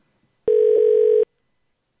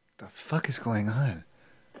fuck is going on?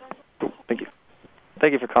 Thank you.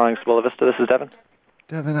 Thank you for calling Spola Vista. This is Devin.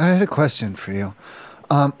 Devin, I had a question for you.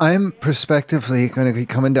 I'm prospectively going to be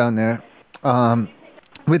coming down there.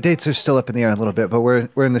 The dates are still up in the air a little bit, but we're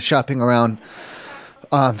in the shopping around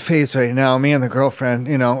phase right now. Me and the girlfriend,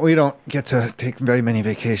 we don't get to take very many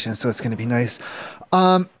vacations, so it's going to be nice.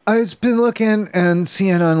 I've been looking and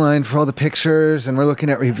seeing online for all the pictures, and we're looking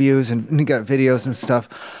at reviews and we got videos and stuff.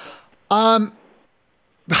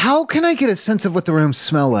 How can I get a sense of what the rooms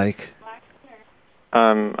smell like?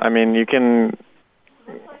 I mean, you can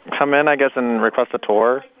come in, I guess, and request a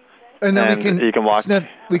tour. And then you can walk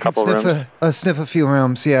sniff a few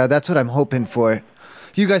rooms. Yeah, that's what I'm hoping for.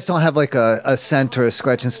 You guys don't have like a scent or a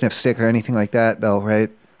scratch and sniff stick or anything like that, though, right?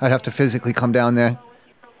 I'd have to physically come down there.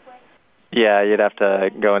 Yeah, you'd have to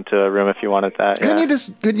go into a room if you wanted that. Can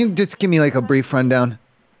you just give me like a brief rundown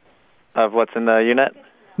of what's in the unit?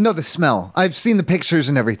 No, the smell. I've seen the pictures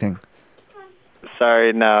and everything.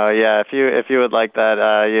 Sorry, no. Yeah, if you would like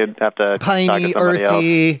that, you'd have to piney, talk to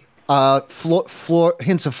somebody earthy,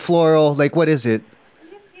 hints of floral. Like, what is it?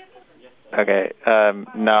 Okay.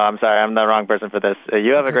 No, I'm sorry. I'm the wrong person for this.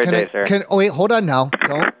 You have a great day, sir. Wait, hold on now.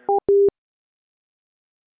 Don't.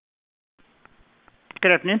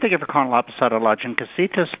 Good afternoon. Thank you for calling La Posada Lodge and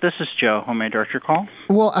Casitas. This is Joe. Who may I direct your call?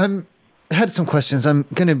 Well, had some questions. I'm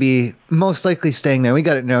going to be most likely staying there. We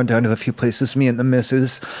got it narrowed down to a few places, me and the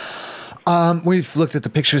missus. We've looked at the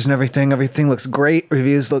pictures and everything. Everything looks great.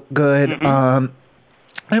 Reviews look good. Mm-hmm.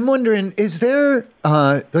 I'm wondering, is there,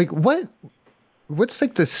 what's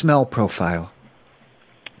like the smell profile?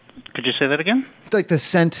 Could you say that again? Like the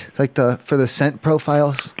scent, for the scent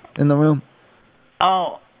profiles in the room?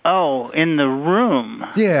 Oh, in the room.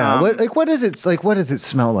 Yeah. What is it? Like, what does it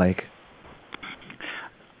smell like?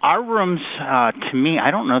 Our rooms, to me, I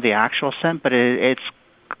don't know the actual scent, but it's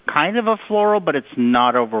kind of a floral, but it's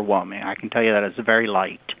not overwhelming. I can tell you that it's very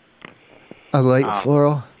light. A light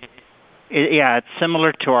floral? It's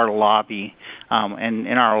similar to our lobby. And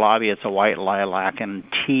in our lobby, it's a white lilac and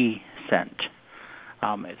tea scent.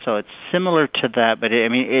 So it's similar to that, but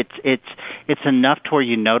it's enough to where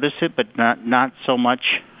you notice it, but not so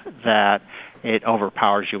much that it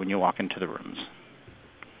overpowers you when you walk into the rooms.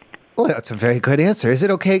 Well, that's a very good answer. Is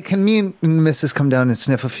it okay? Can me and Mrs. come down and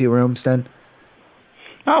sniff a few rooms then?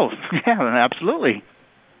 Oh, yeah, absolutely.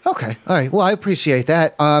 Okay. All right. Well, I appreciate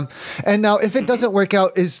that. And now, if it doesn't work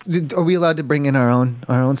out, are we allowed to bring in our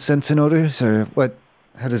own scents and odors, or what?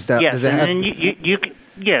 How does that? Yes, does that and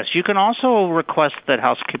yes, you can also request that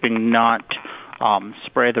housekeeping not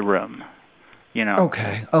spray the room.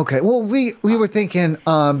 Okay. Well, we were thinking.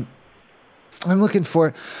 I'm looking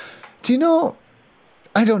for. Do you know?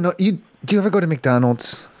 I don't know. Do you ever go to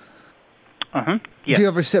McDonald's? Uh-huh. Yes. Do you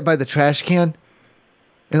ever sit by the trash can?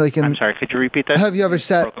 I'm sorry, could you repeat that? Have you ever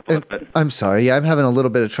sat... I'm sorry, yeah, I'm having a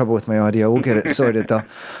little bit of trouble with my audio. We'll get it sorted, though.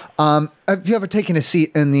 Have you ever taken a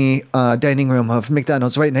seat in the dining room of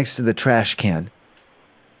McDonald's right next to the trash can?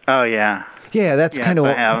 Oh, yeah. Yeah, that's kind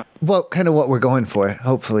of what we're going for,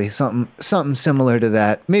 hopefully. Something similar to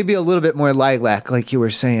that. Maybe a little bit more lilac, like you were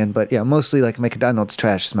saying, but yeah, mostly like McDonald's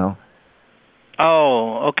trash smell.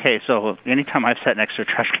 Oh, okay. So anytime I've sat next to a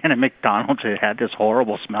trash can at McDonald's, it had this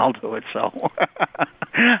horrible smell to it. So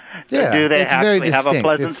yeah, do they it's actually very have distinct. a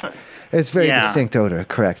pleasant? It's very distinct odor,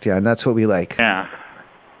 correct? Yeah, and that's what we like. Yeah.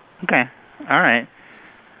 Okay. All right.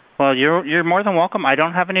 Well, you're more than welcome. I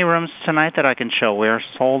don't have any rooms tonight that I can show. We're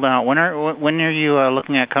sold out. When are you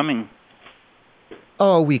looking at coming?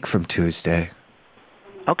 Oh, a week from Tuesday.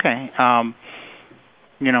 Okay.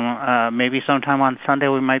 Maybe sometime on Sunday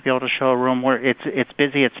we might be able to show a room where it's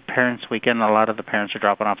busy. It's Parents' Weekend. A lot of the parents are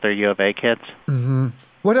dropping off their U of A kids. Mm-hmm.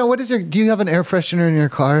 Do you have an air freshener in your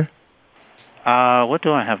car? What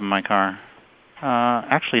do I have in my car?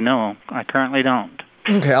 Actually, no. I currently don't.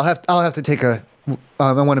 Okay, I'll have to take a.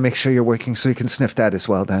 I want to make sure you're working so you can sniff that as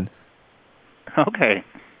well then. Okay.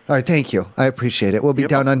 All right, thank you. I appreciate it. We'll be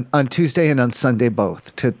down on Tuesday and on Sunday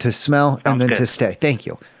both to smell and then to stay. Thank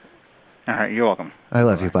you. All right, you're welcome. I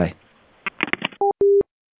love you. Bye.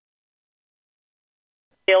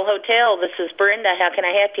 Hotel, this is Brenda. How can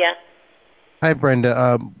I help you? Hi,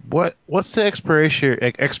 Brenda. What's the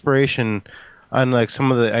expiration on like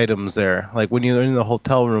some of the items there? Like when you're in the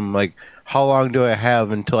hotel room, like how long do I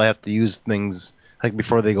have until I have to use things like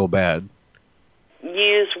before they go bad?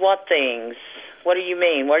 Use what things? What do you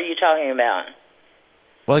mean? What are you talking about?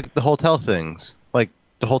 Like the hotel things, like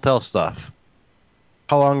the hotel stuff.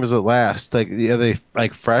 How long does it last? Like, are they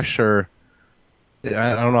like fresh or?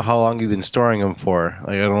 I don't know how long you've been storing them for.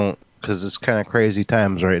 Like because it's kind of crazy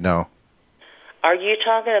times right now. Are you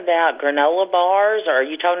talking about granola bars, or are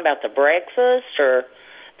you talking about the breakfast, or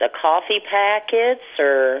the coffee packets,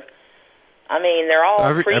 or I mean, they're all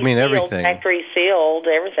pre-sealed, everything. factory sealed.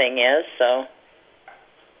 Everything is so.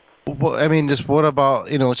 Well, I mean, just what about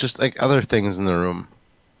just like other things in the room?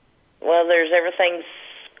 Well, everything's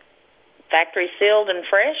factory sealed and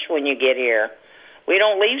fresh when you get here. We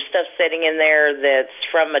don't leave stuff sitting in there that's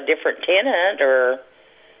from a different tenant or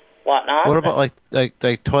whatnot. What about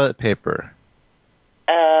like toilet paper?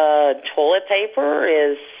 Toilet paper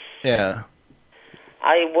is. Yeah.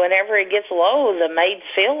 Whenever it gets low, the maids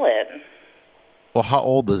fill it. Well, how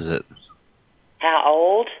old is it? How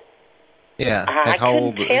old? Yeah. I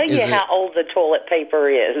couldn't tell you how old the toilet paper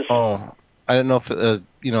is. Oh, I don't know if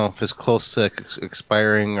if it's close to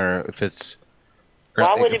expiring or if it's.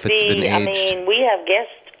 Why would it be? I mean, we have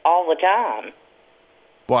guests all the time.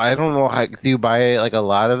 Well, I don't know. Do you buy like a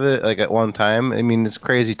lot of it like at one time? I mean, it's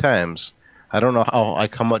crazy times. I don't know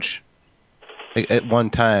how much at one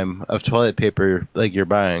time of toilet paper like you're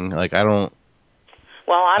buying. Like I don't.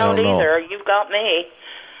 Well, I don't either. Know. You've got me.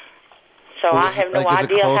 So I have no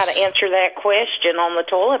idea how to answer that question on the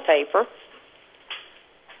toilet paper.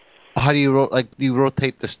 How do you do you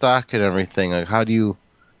rotate the stock and everything? Like how do you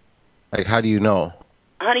know?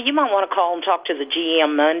 Honey, you might want to call and talk to the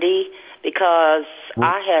GM Monday because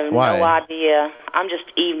I have no idea. I'm just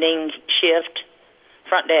evening shift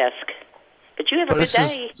front desk. But you have a good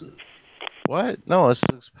day. What? No, it's.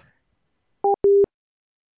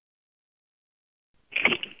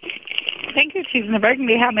 Thank you, choosing the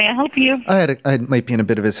Burgundy. How may I help you? I might be in a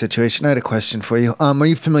bit of a situation. I had a question for you. Are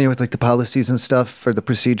you familiar with like the policies and stuff for the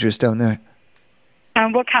procedures down there?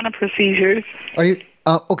 What kind of procedures? Are you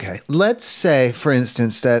okay? Let's say, for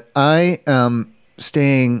instance, that I am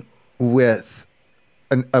staying with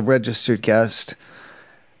a registered guest,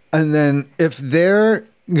 and then if they're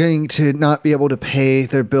going to not be able to pay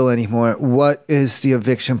their bill anymore, what is the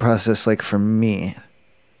eviction process like for me?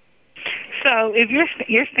 So if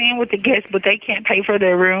you're staying with the guest, but they can't pay for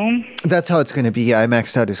their room? That's how it's going to be. Yeah, I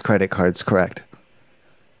maxed out his credit cards, correct.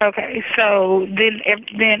 Okay, so then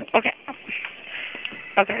okay.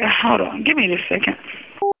 Okay, hold on. Give me just a second.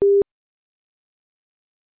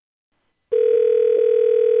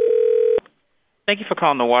 Thank you for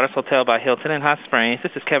calling the Waters Hotel by Hilton in Hot Springs.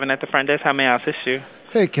 This is Kevin at the front desk. How may I assist you?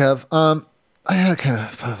 Hey, Kev. I had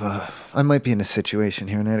I might be in a situation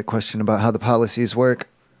here, and I had a question about how the policies work.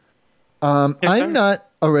 Yes, I'm not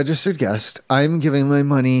a registered guest. I'm giving my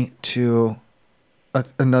money to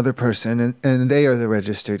another person, and they are the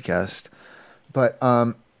registered guest. But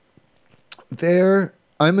I'm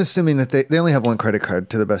assuming that they only have one credit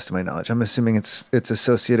card, to the best of my knowledge. I'm assuming it's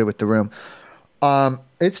associated with the room.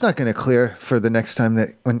 It's not going to clear for the next time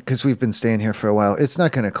because we've been staying here for a while. It's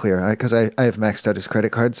not going to clear because I have maxed out his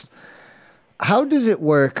credit cards. How does it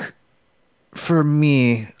work for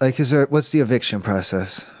me? Like, what's the eviction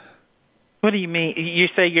process? What do you mean? You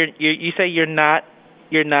say you're not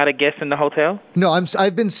a guest in the hotel? No,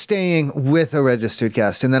 I've been staying with a registered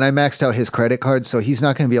guest, and then I maxed out his credit card, so he's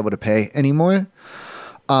not going to be able to pay anymore.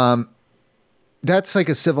 That's like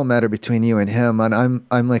a civil matter between you and him, and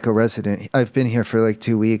I'm like a resident. I've been here for like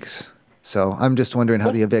 2 weeks, so I'm just wondering how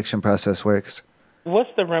the eviction process works. What's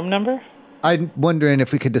the room number? I'm wondering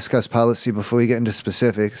if we could discuss policy before we get into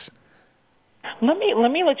specifics. Let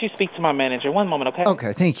me let you speak to my manager. One moment, okay?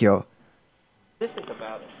 Okay, thank you. This is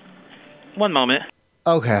about it. One moment.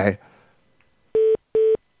 Okay.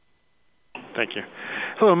 Thank you.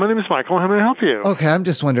 Hello, my name is Michael. How may I help you? Okay, I'm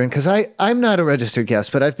just wondering, because I'm not a registered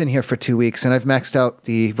guest, but I've been here for 2 weeks, and I've maxed out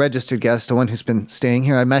the registered guest, the one who's been staying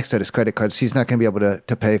here. I maxed out his credit card, so he's not going to be able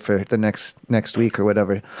to pay for the next week or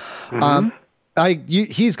whatever. Mm-hmm.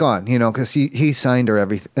 He's gone, because he signed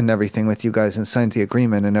everything with you guys and signed the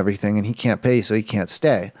agreement and everything, and he can't pay, so he can't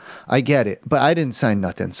stay. I get it, but I didn't sign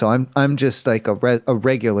nothing, so I'm just like a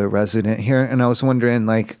regular resident here, and I was wondering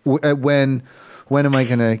like when am I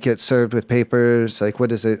gonna get served with papers? Like,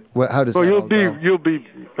 what is it? How does that all go?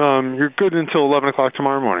 You're good until 11 o'clock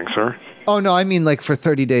tomorrow morning, sir. Oh no, I mean like for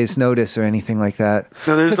 30 days notice or anything like that.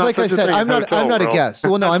 Because like I said, I'm not a guest.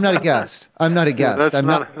 Well, no, I'm not a guest. I'm not a guest. That's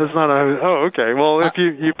not a. Oh, okay. Well, if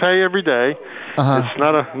you pay every day, it's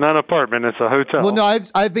not an apartment. It's a hotel. Well, no,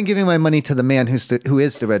 I've been giving my money to the man who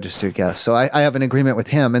is the registered guest. So I have an agreement with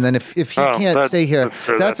him. And then if he can't stay here,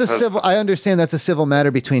 that's a civil. I understand that's a civil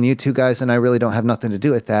matter between you two guys, and I really don't have nothing to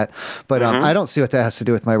do with that. But I don't see what that has to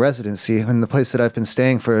do with my residency in the place that I've been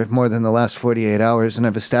staying for more than the last 48 hours, and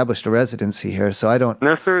I've established a residency here. So I don't.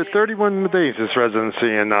 Now, sir, 31 days is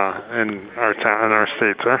residency in our town, in our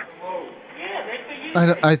state, sir.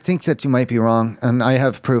 I think that you might be wrong, and I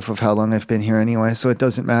have proof of how long I've been here anyway, so it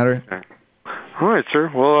doesn't matter. Okay. All right,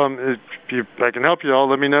 sir. Well, if I can help you all,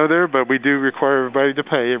 let me know there, but we do require everybody to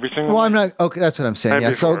pay every single Well, I'm not. Okay, that's what I'm saying.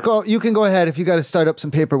 Yeah. So you can go ahead if you got to start up some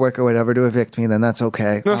paperwork or whatever to evict me, then that's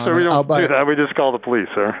okay. No, sir, we don't do that. We just call the police,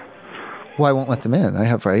 sir. Well, I won't let them in. I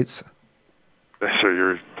have rights. Sir,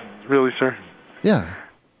 you're really, sir? Yeah.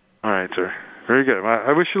 All right, sir. Very good.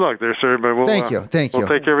 I wish you luck there, sir, but we'll Thank you. We'll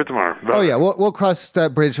take care of it tomorrow. Bye. Oh yeah, we'll cross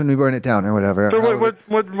that bridge when we burn it down or whatever. So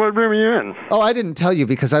what room are you in? Oh, I didn't tell you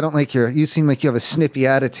because I don't like you seem like you have a snippy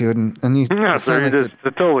attitude and you. No, sir,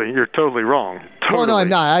 you're totally wrong. Totally. Well, no, I'm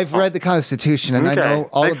not. I've read the Constitution and I know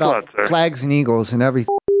all Thanks about a lot, flags and eagles and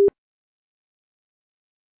everything.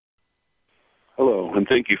 Hello, and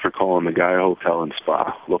thank you for calling the Gaia Hotel and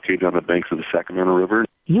Spa, located on the banks of the Sacramento River.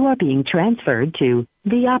 You are being transferred to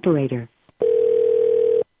the operator.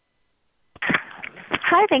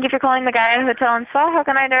 Hi, thank you for calling the Gaia Hotel and Spa. How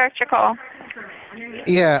can I direct your call?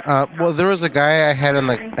 Yeah, well, there was a guy I had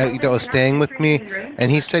that was staying with me,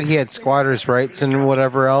 and he said he had squatters' rights and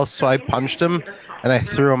whatever else, so I punched him, and I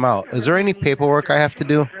threw him out. Is there any paperwork I have to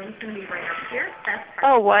do?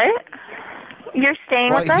 Oh, what? You're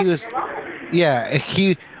staying with us? Yeah,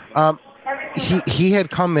 he had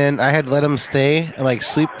come in. I had let him stay and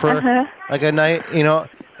sleep for like a night,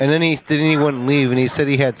 and then he wouldn't leave, and he said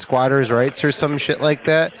he had squatters' rights or some shit like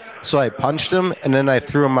that. So I punched him, and then I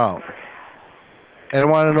threw him out. And I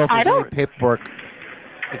want to know if there's any paperwork.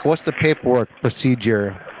 What's the paperwork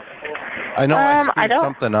procedure? I know I screwed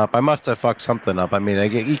something up. I must have fucked something up. I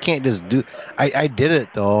mean, you can't just do. I did it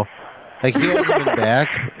though. He hasn't been back.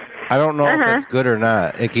 I don't know if that's good or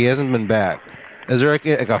not. He hasn't been back. Is there like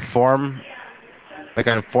a form? Like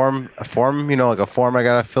a form, like a form I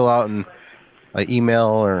gotta fill out and email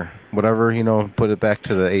or whatever, put it back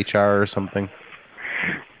to the HR or something.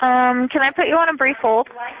 Can I put you on a brief hold?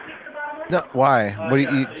 No, why? What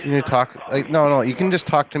do you talk? No, you can just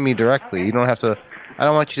talk to me directly. You don't have to. I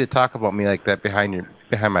don't want you to talk about me like that behind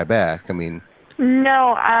my back. I mean.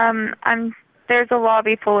 No, there's a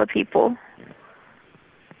lobby full of people.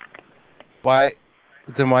 Why?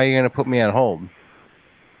 Then why are you gonna put me on hold?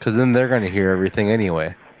 Because then they're gonna hear everything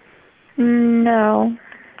anyway. No.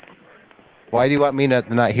 Why do you want me to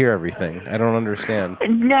not hear everything? I don't understand.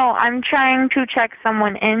 No, I'm trying to check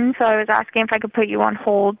someone in, so I was asking if I could put you on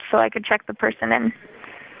hold so I could check the person in.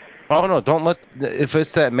 Oh no! If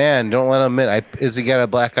it's that man, don't let him in. Is he got a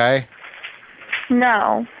black eye?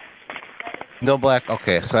 No. No black.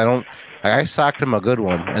 Okay, so I socked him a good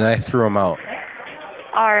one and I threw him out.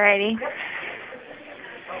 Alrighty.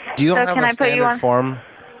 Do you have a standard form?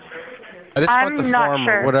 I just want the form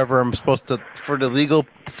or whatever I'm supposed to for the legal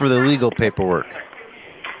paperwork.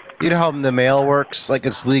 You know how the mail works?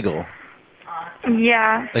 It's legal.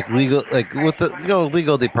 Yeah. Legal, with the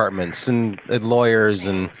legal departments and lawyers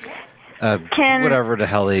and whatever the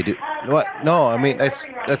hell they do. What? No, I mean that's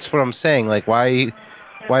what I'm saying. Why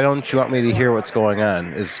don't you want me to hear what's going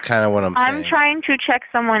on? Is kind of what I'm saying. I'm trying to check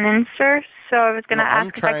someone in, sir. So I was gonna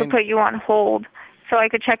ask if I could put you on hold so I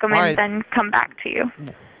could check them in and then come back to you.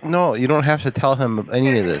 No, you don't have to tell him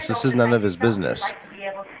any of this. This is none of his business.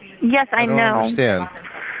 Yes, I know. I don't understand.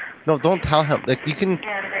 No, don't tell him. You can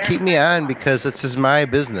keep me on because this is my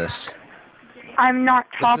business. I'm not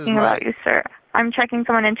talking about you, sir. I'm checking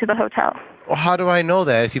someone into the hotel. Well, how do I know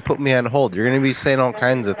that if you put me on hold? You're going to be saying all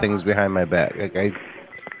kinds of things behind my back.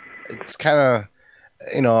 It's kind of,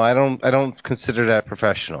 I don't consider that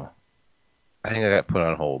professional. I think I got put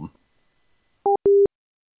on hold.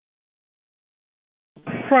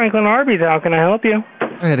 Franklin Arby's, how can I help you?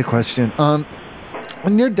 I had a question.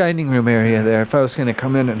 In your dining room area there, if I was going to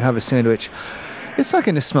come in and have a sandwich, it's not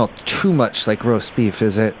going to smell too much like roast beef,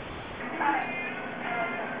 is it?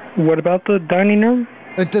 What about the dining room?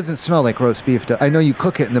 It doesn't smell like roast beef. I know you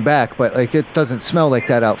cook it in the back, but it doesn't smell like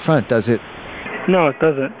that out front, does it? No, it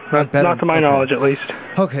doesn't. Not to my knowledge, at least.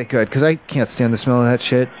 Okay, good, because I can't stand the smell of that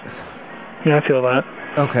shit. Yeah, I feel that.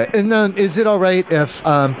 Okay, and then is it all right if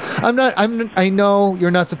I know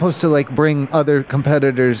you're not supposed to bring other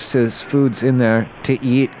competitors' foods in there to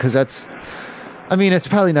eat, because it's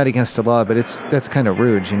probably not against the law, but that's kind of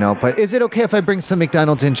rude, But is it okay if I bring some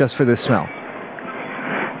McDonald's in just for the smell?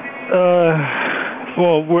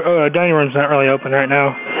 Well, dining room's not really open right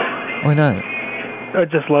now. Why not?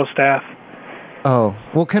 Just low staff. Oh,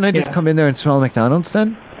 well, can I just come in there and smell McDonald's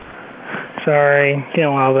then? Sorry, can't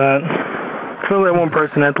allow that. So let one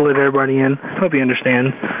person have to let everybody in. Hope you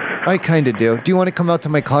understand. I kind of do. Do you want to come out to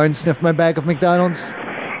my car and sniff my bag of McDonald's?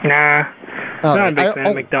 Nah. Not a big fan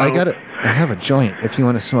of McDonald's. I have a joint if you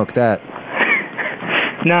want to smoke that.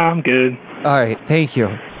 Nah, I'm good. All right, thank you.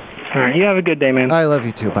 All right, you have a good day, man. I love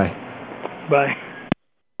you too. Bye. Bye.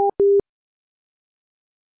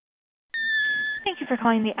 for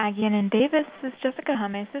calling the Aggie Inn in Davis. This is Jessica. How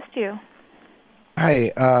may I assist you?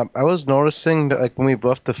 Hi. I was noticing that like when we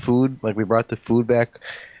left the food, like we brought the food back,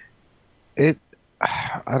 I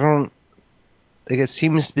don't like it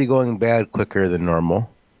seems to be going bad quicker than normal.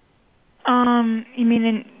 You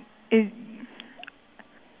mean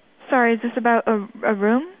sorry, is this about a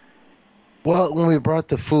room? Well, when we brought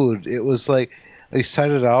the food, it was like we set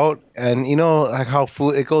it out, and you know like how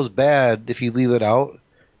food it goes bad if you leave it out.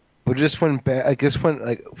 But it just went bad. I guess went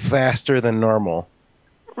like faster than normal.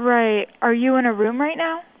 Right. Are you in a room right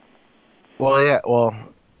now? Well, yeah. Well,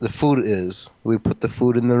 the food is. We put the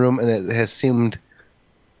food in the room, and it seemed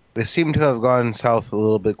to have gone south a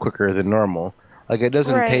little bit quicker than normal. Like it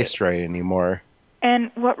doesn't taste right anymore.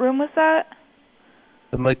 And what room was that?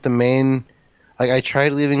 And like the main, like I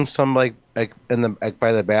tried leaving some like in the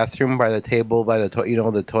by the bathroom, by the table, by the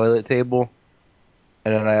the toilet table,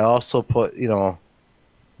 and then I also put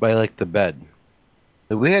by like the bed.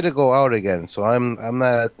 We had to go out again, so I'm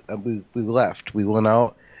not. We left. We went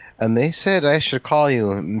out, and they said I should call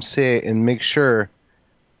you and make sure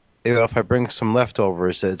if I bring some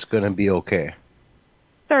leftovers that it's gonna be okay.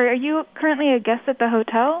 Sorry, are you currently a guest at the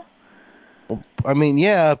hotel? I mean,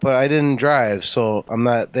 yeah, but I didn't drive, so I'm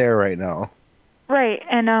not there right now. Right.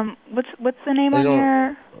 And what's the name on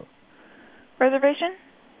your reservation?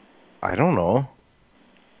 I don't know.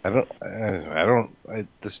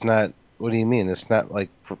 It's not. What do you mean? It's not like.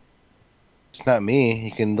 It's not me.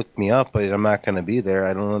 You can look me up, but I'm not going to be there.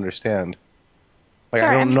 I don't understand. Like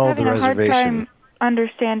Sorry, I don't know the reservation. I'm having a hard time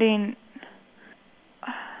understanding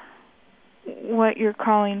what you're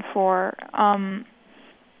calling for.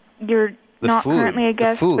 You're not currently a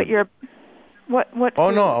guest, but you're what? Oh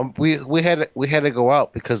food? no, we had to go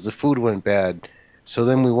out because the food went bad. So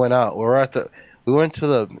then we went out. We went to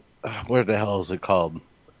the where the hell is it called?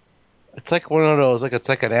 It's like one of those it's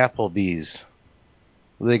like an Applebee's.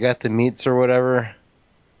 They got the meats or whatever.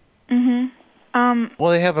 Mhm.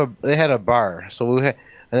 Well, they had a bar, so and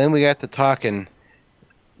then we got to talking.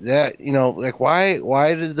 That like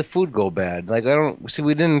why did the food go bad? Like I don't see.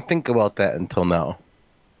 We didn't think about that until now.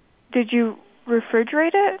 Did you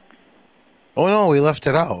refrigerate it? Oh no, we left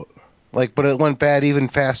it out. Like, but it went bad even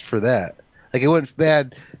fast for that. Like it went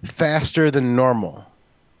bad faster than normal.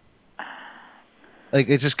 Like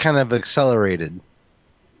it just kind of accelerated.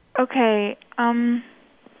 Okay. Sorry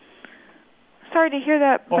to hear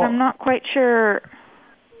that, but I'm not quite sure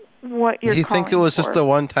what you're calling for. You think it was just a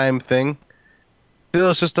one-time thing? If it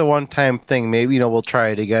was just a one-time thing, maybe we'll try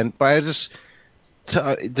it again. But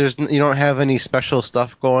you don't have any special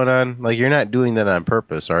stuff going on. Like you're not doing that on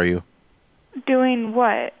purpose, are you? Doing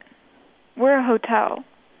what? We're a hotel.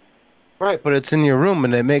 Right, but it's in your room,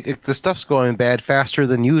 and the stuff's going bad faster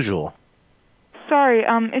than usual. Sorry.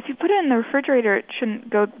 If you put it in the refrigerator, it shouldn't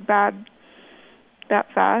go bad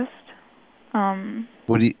that fast.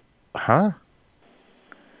 What do you? Huh?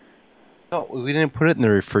 No, we didn't put it in the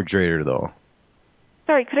refrigerator though.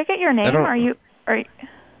 Sorry, could I get your name? Are you?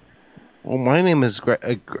 Well, my name is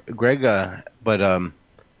Greg, but I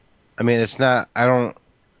mean it's not. I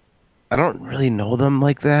don't really know them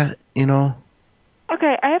like that,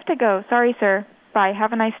 Okay, I have to go. Sorry, sir. Bye.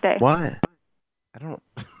 Have a nice day. Why? I don't.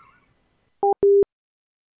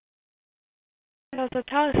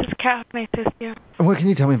 Hotel, this is Kat. May I assist you? What can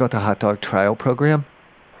you tell me about the hot dog trial program?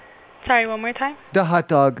 Sorry, one more time? The hot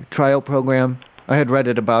dog trial program. I had read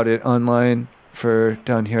about it online for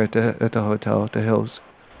down here at the hotel at the Hills.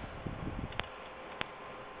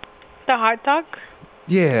 The hot dog?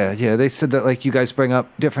 Yeah. They said that like you guys bring up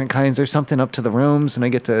different kinds or something up to the rooms, and I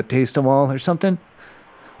get to taste them all or something.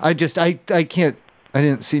 I can't. I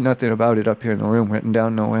didn't see nothing about it up here in the room written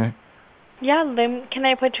down nowhere. Yeah, can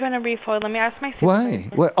I put you in a brief hold? Let me ask my supervisor. Why?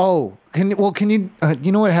 What? Oh, can you?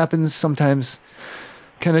 You know what happens sometimes?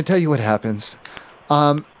 Can I tell you what happens?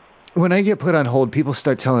 When I get put on hold, people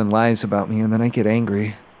start telling lies about me, and then I get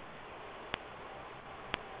angry.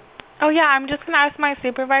 Oh yeah, I'm just gonna ask my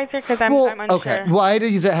supervisor because I'm unsure. Okay. Why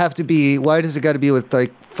does it got to be with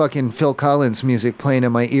like fucking Phil Collins music playing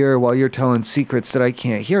in my ear while you're telling secrets that I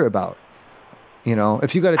can't hear about?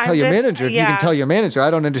 If you got to tell your manager, you can tell your manager. I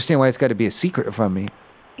don't understand why it's got to be a secret from me.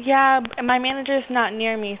 Yeah, my manager's not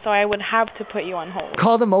near me, so I would have to put you on hold.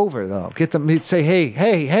 Call them over though. Get them. Say,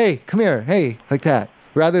 hey, come here, hey, like that.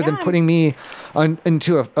 Rather than putting me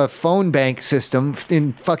into a phone bank system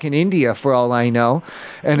in fucking India for all I know,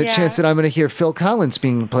 and a chance that I'm going to hear Phil Collins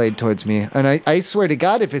being played towards me. And I swear to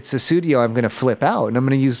God, if it's a studio, I'm going to flip out, and I'm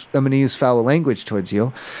going to use foul language towards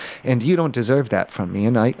you, and you don't deserve that from me,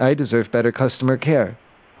 and I deserve better customer care.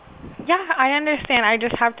 Yeah, I understand. I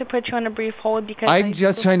just have to put you on a brief hold because I'm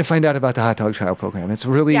just trying to find out about the hot dog trial program. It's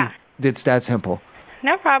really it's that simple.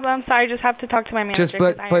 No problem. Sorry, I just have to talk to my manager. Just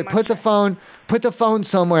but put the phone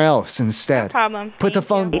somewhere else instead. No problem. Put the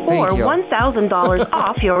phone. For Thank you. $1,000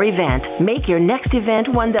 off your event, make your next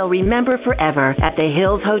event one they'll remember forever at the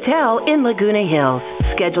Hills Hotel in Laguna Hills.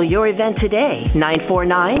 Schedule your event today.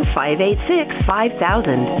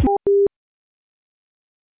 949-586-5000.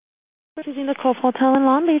 This is the Cove Hotel in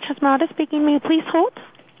Long Beach. Esmeralda speaking. May you please hold?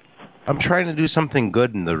 I'm trying to do something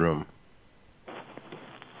good in the room.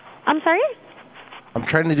 I'm sorry? I'm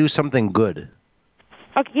trying to do something good.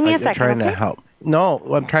 Okay, give me a second. I'm trying to help. No,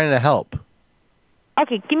 I'm trying to help.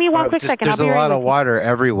 Okay, give me one quick second. There's a lot of water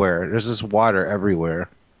everywhere. There's just water everywhere.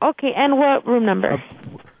 Okay, and what room number?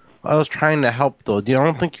 I was trying to help, though. I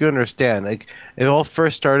don't think you understand. Like, it all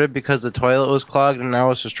first started because the toilet was clogged, and I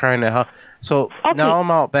was just trying to help. So now I'm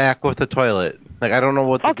out back with the toilet. Like, I don't know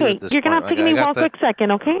what to do at this point. Okay, you're going to have to give me one quick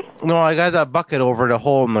second, okay? No, I got that bucket over the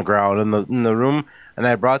hole in the ground in the room, and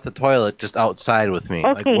I brought the toilet just outside with me.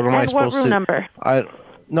 Okay, like, what am I supposed what room number? I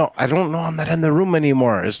don't know. I'm not in the room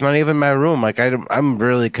anymore. It's not even my room. Like, I'm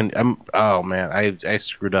really oh man, I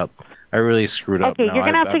screwed up. I really screwed up. Okay, you're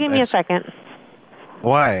gonna have to give me a second.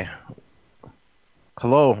 Why?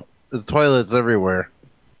 Hello, the toilet's everywhere.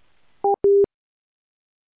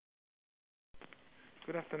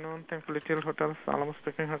 Good afternoon. Thank you, Little Hotel. Solomon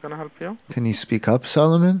speaking. How can I help you? Can you speak up,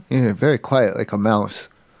 Solomon? You're very quiet, like a mouse.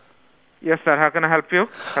 Yes, sir. How can I help you?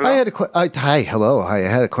 Hello? Hi. I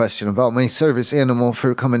had a question about my service animal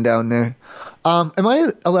for coming down there. Am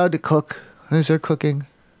I allowed to cook? Is there cooking?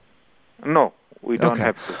 No, we don't Okay.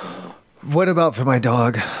 have cooking. No. What about for my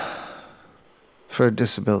dog? For a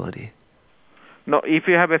disability? No, if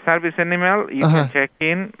you have a service animal, you can check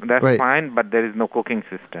in. That's Right. fine, but there is no cooking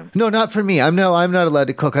system. No, not for me. I'm not allowed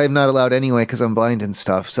to cook. I'm not allowed anyway because I'm blind and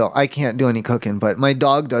stuff. So I can't do any cooking. But my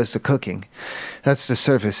dog does the cooking. That's the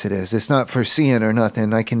service it is. It's not for seeing or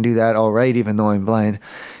nothing. I can do that all right even though I'm blind.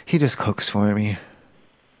 He just cooks for me.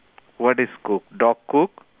 What is cook? Dog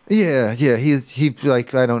cook? Yeah. He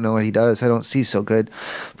like I don't know what he does. I don't see so good.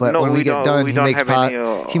 But No, when we get done, he makes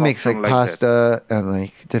he makes like pasta and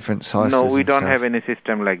like different sauces. No, we and don't stuff. have any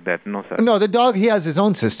system like that. No, sir. No, the dog, he has his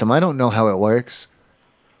own system. I don't know how it works.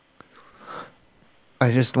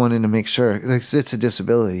 I just wanted to make sure. It's a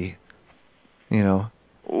disability, you know.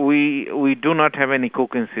 We do not have any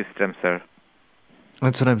cooking system, sir.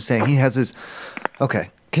 That's what I'm saying. He has his... Okay.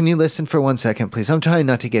 Can you listen for 1 second, please? I'm trying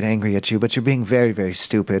not to get angry at you, but you're being very, very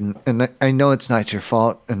stupid. And I know it's not your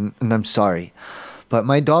fault, and I'm sorry. But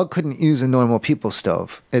my dog couldn't use a normal people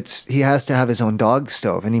stove. He has to have his own dog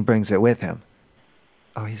stove, and he brings it with him.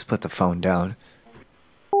 Oh, he's put the phone down.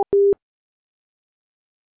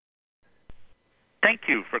 Thank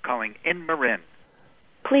you for calling in Marin.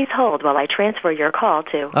 Please hold while I transfer your call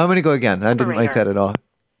to... I'm going to go again. I didn't like that at all.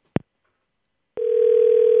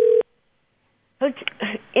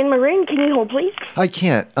 In Marin, can you hold, please? I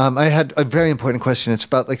can't. I had a very important question. It's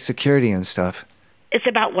about, like, security and stuff. It's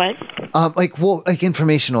about what? Like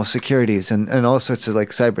informational securities and all sorts of, like,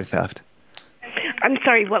 cyber theft. I'm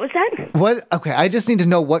sorry, what was that? What? Okay, I just need to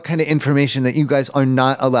know what kind of information that you guys are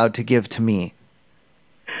not allowed to give to me.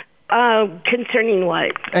 Concerning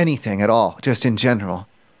what? Anything at all, just in general.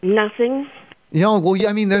 Nothing?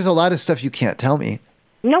 I mean, there's a lot of stuff you can't tell me.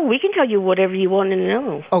 No, we can tell you whatever you want to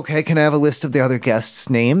know. Okay, can I have a list of the other guests'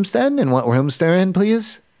 names then, and what rooms they're in,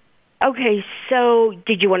 please? Okay, so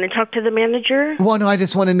did you want to talk to the manager? Well, no, I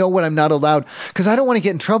just want to know what I'm not allowed, because I don't want to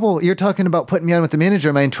get in trouble. You're talking about putting me on with the manager.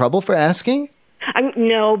 Am I in trouble for asking?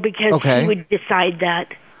 No, because he would decide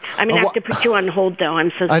that. I'm going to have to put you on hold, though.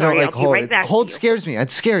 I'm so sorry. I don't like I'll be right back. Hold scares me.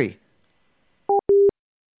 It's scary.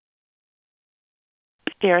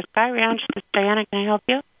 Dear Sky Ranch, this is Diana. Can I help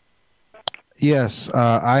you? Yes,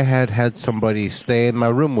 I had somebody stay in my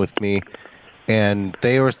room with me, and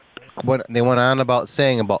they went on about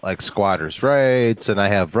saying about like squatters' rights, and I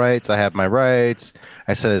have rights, I have my rights.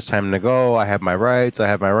 I said it's time to go. I have my rights, I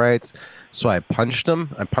have my rights. So I punched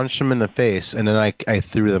them in the face, and then I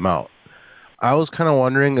threw them out. I was kind of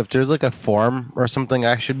wondering if there's like a form or something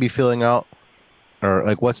I should be filling out, or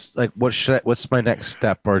like what's my next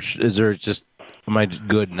step, or is there just am I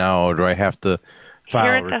good now, or do I have to file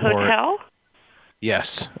You're a at the report? hotel?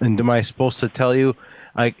 Yes. And am I supposed to tell you,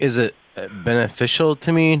 like, is it beneficial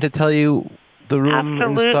to me to tell you the room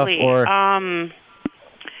and stuff, or? Hang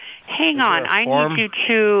on, I need you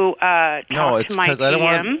to talk to my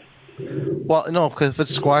GM. Well, no, because if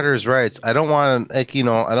it's squatters' rights, I don't want to, I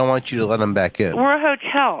don't want you to let them back in. We're a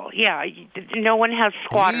hotel, yeah. No one has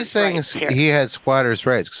squatters' rights here. He had squatters'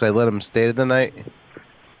 rights because I let him stay the night.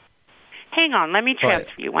 Hang on, let me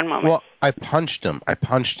transfer you. 1 moment. Well, I punched him.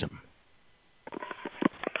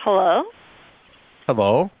 Hello?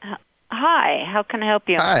 Hello? Hi, how can I help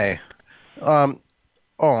you? Hi.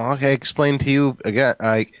 Okay. Explain to you again.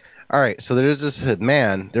 All right. So there's this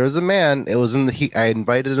man. There was a man. It was in the. I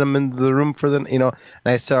invited him into the room for the. And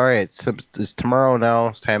I said, all right, it's tomorrow now.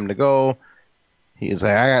 It's time to go. He's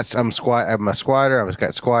like, I'm a squatter. I've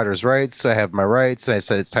got squatter's rights. I have my rights. And I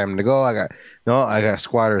said, it's time to go. I got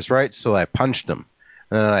squatter's rights. So I punched him,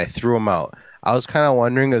 and then I threw him out. I was kind of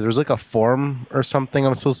wondering if there's like a form or something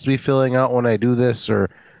I'm supposed to be filling out when I do this,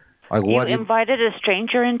 or like what. You invited a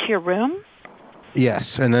stranger into your room?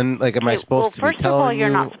 Yes, and then like, am I supposed to be telling you? First of all, you're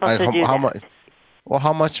not supposed to do how that. much? Well,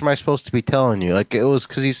 how much am I supposed to be telling you? Like, it was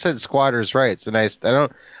because he said squatters' rights, and I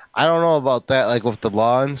don't know about that, like with the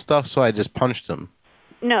law and stuff. So I just punched him.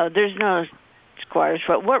 No, there's no squatters'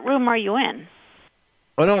 right. What room are you in?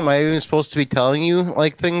 Oh no, am I even supposed to be telling you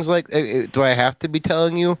like things like? Do I have to be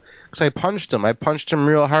telling you? Because I punched him. I punched him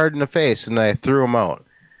real hard in the face, and I threw him out.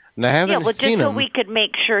 And I haven't seen him. Just so we could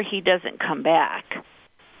make sure he doesn't come back.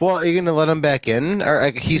 Well, are you gonna let him back in?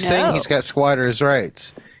 Or he's saying he's got squatters'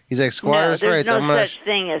 rights. He's like squatters' rights. No, there's no such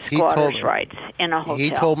thing as squatters' rights in a hotel.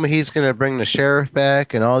 He told me he's gonna bring the sheriff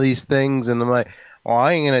back and all these things, and I'm like, well,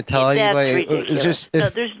 I ain't gonna tell anybody. That's ridiculous. It's just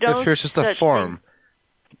if there's just a form.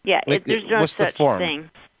 Yeah, like, there's no what's such the form? thing.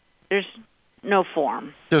 There's no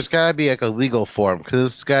form. There's gotta be like a legal form,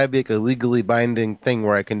 because it's gotta be like a legally binding thing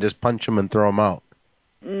where I can just punch him and throw him out.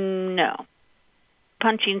 No.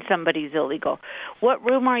 Punching somebody's illegal. What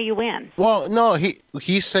room are you in? Well, no,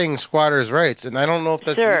 he's saying squatters' rights, and I don't know if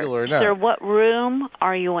that's legal or not. Sir, what room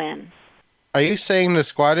are you in? Are you saying the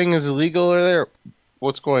squatting is illegal or there?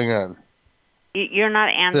 What's going on? You're not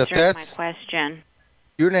answering my question.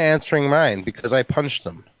 You're not answering mine because I punched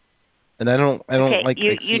him, and I don't like.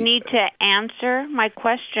 You need to answer my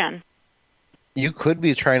question. You could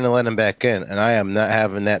be trying to let him back in, and I am not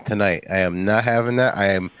having that tonight. I am not having that.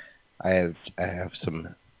 I have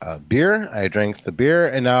some beer. I drank the beer,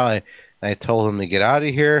 and now I told him to get out of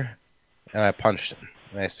here, and I punched him.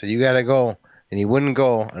 And I said, "You gotta go," and he wouldn't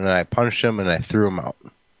go, and then I punched him and I threw him out.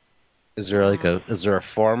 Is there a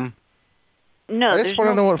form? No, I just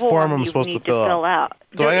want to know what form I'm supposed to fill out.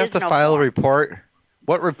 Do I have to file a report?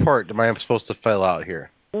 What report am I supposed to fill out here?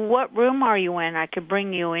 What room are you in? I could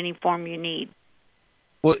bring you any form you need.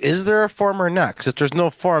 Well, is there a form or not? Because if there's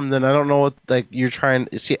no form, then I don't know what you're trying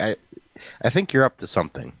to see. I think you're up to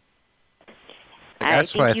something.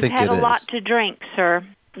 That's what I think it is. You've had a lot to drink, sir.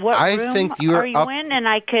 What room are you in? And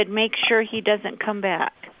I could make sure he doesn't come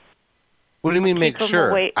back. What do you mean make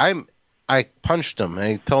sure? I punched him and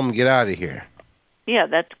I told him to get out of here. Yeah,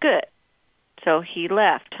 that's good. So he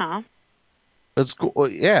left, huh? Let's go. Well,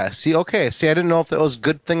 yeah. See, okay. See, I didn't know if that was a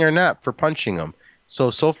good thing or not for punching him.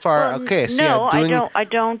 So far, okay. See, no, I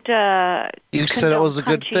don't. You said it was a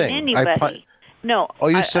good thing. Anybody. No. Oh,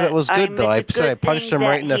 you said it was good though. I said I punched him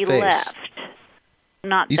right in the face. Left.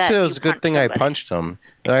 Not you that said it was a good thing somebody. I punched him.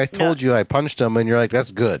 And I told you I punched him, and you're like,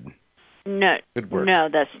 "That's good." No. Good work. No,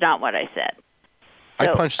 that's not what I said. I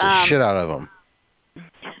punched the shit out of him.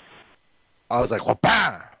 I was like,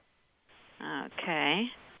 "Wha-bah!" Okay.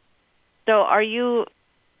 So are you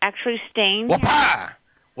actually staying here? Wha-bah!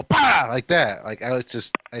 Wha-bah! Like that. Like I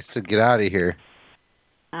said, get out of here.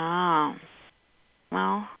 Oh.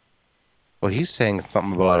 Well, he's saying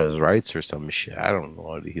something about his rights or some shit. I don't know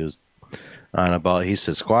what he was on about. He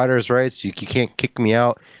said squatters' rights. You can't kick me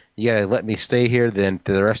out. You gotta let me stay here then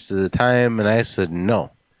for the rest of the time. And I said, no.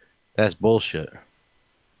 That's bullshit.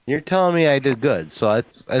 You're telling me I did good. So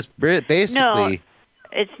that's basically... No,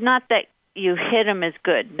 it's not that you hit him is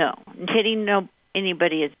good. No. Hitting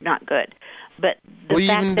anybody is not good. But the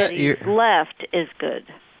fact that he's left is good.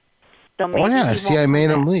 So maybe I made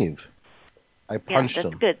him leave. I punched him.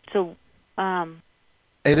 That's good. So,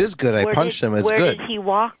 it is good. I punched him. It's good. Where did he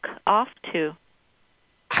walk off to?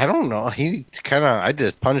 I don't know. I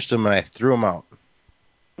just punched him and I threw him out.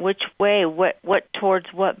 Which way? What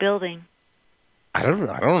towards what building? I don't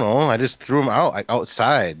know. I just threw him out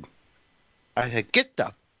outside. I said, "Get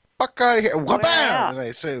the fuck out of here!" Wha-bam! And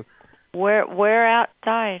I said, "Where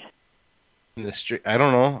outside?" In the street. I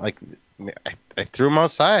don't know. Like I threw him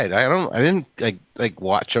outside. I didn't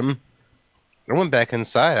watch him. I went back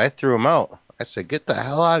inside. I threw him out. I said, "Get the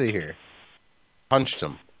hell out of here!" Punched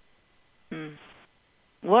him.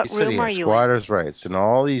 What he said room he are had you squatters' rights and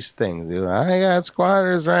all these things. Dude. I got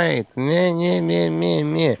squatters' rights. And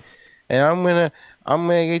I'm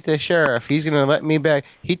gonna get the sheriff. He's gonna let me back.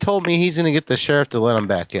 He told me he's gonna get the sheriff to let him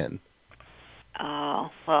back in.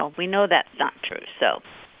 Oh, well, we know that's not true. So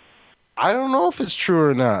I don't know if it's true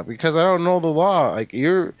or not because I don't know the law. Like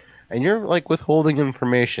you're like withholding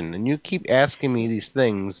information, and you keep asking me these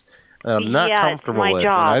things that I'm not comfortable with, and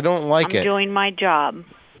I don't like it. I'm doing my job.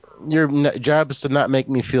 job is to not make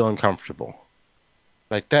me feel uncomfortable.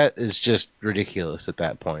 Like, that is just ridiculous at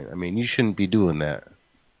that point. I mean, you shouldn't be doing that.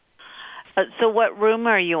 So what room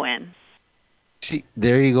are you in? See,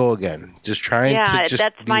 there you go again. Just trying to just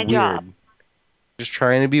that's be my weird. job. Just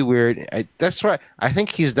trying to be weird. That's why I think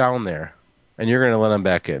he's down there, and you're going to let him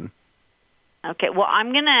back in. Okay, well,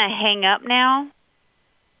 I'm going to hang up now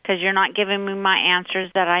because you're not giving me my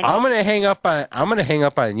answers that I need. I'm going to hang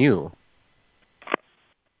up on you.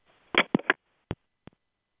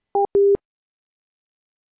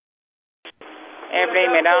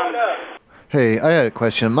 Hey, I had a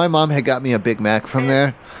question. My mom had got me a Big Mac from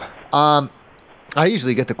there. I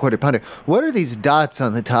usually get the quarter pounder. What are these dots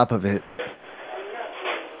on the top of it?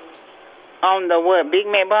 On the what? Big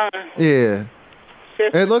Mac bun? Yeah.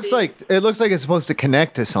 It looks like it's supposed to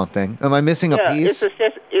connect to something. Am I missing a piece?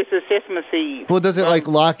 It's a sesame seed. Well, does it like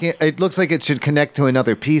lock in? It looks like it should connect to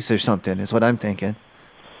another piece or something. Is what I'm thinking.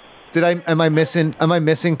 Am I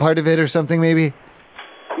missing part of it or something maybe?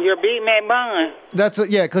 Your Big Mac bun. That's what,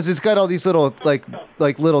 yeah, because it's got all these little like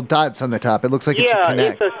little dots on the top. It looks like it should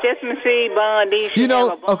connect. Yeah, it's a sesame seed bun.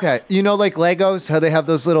 Okay, like Legos, how they have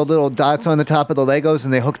those little dots on the top of the Legos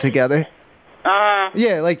and they hook together.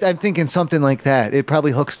 Yeah, like I'm thinking something like that. It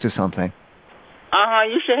probably hooks to something.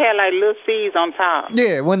 You should have like little seeds on top.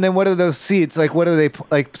 Yeah. Then what are those seeds? Like what are they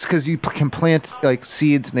like? Because you can plant like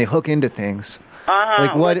seeds and they hook into things.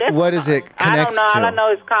 Like what does it connect to? I don't know. All I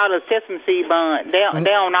know is called a sesame seed bun. They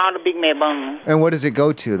on all the Big Mac buns. And what does it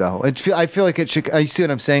go to though? I feel like it should. You see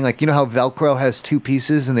what I'm saying? Like you know how Velcro has two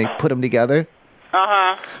pieces and they put them together.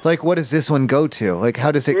 Like what does this one go to? Like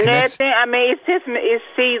how does it connect? Nothing. I mean it's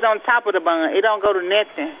seeds on top of the bun. It don't go to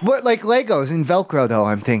nothing. What like Legos and Velcro though?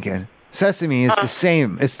 I'm thinking Sesame is the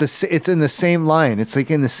same. It's in the same line. It's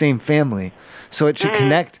like in the same family. So it should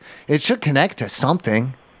connect. It should connect to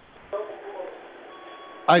something.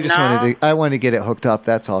 I wanted to get it hooked up,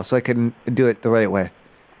 that's all, so I can do it the right way.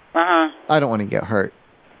 I don't want to get hurt.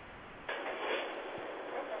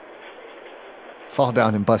 Fall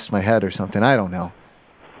down and bust my head or something, I don't know.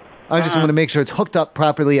 I just want to make sure it's hooked up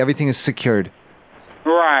properly, everything is secured.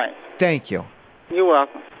 Right. Thank you. You're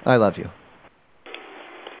welcome. I love you.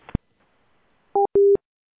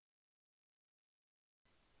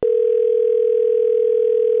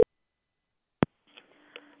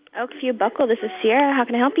 Oakview Buckle, this is Sierra. How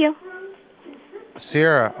can I help you?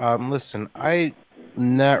 Sierra, listen, I'm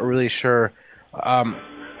not really sure.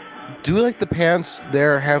 Do like the pants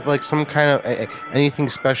there have like some kind of anything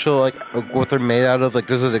special, like what they're made out of? Like,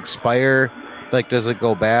 does it expire? Like, does it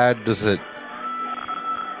go bad? Does it?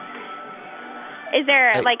 Is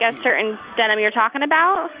there like a certain denim you're talking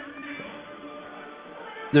about?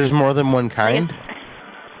 There's more than one kind.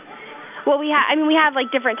 Well, we have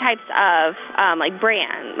like different types of like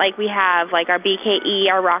brand. Like we have like our BKE,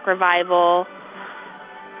 our Rock Revival.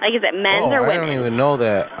 Like is it men's or women's? I don't even know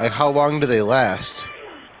that. Like how long do they last?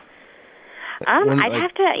 I'd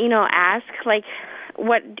have to, ask like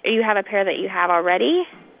what you have a pair that you have already?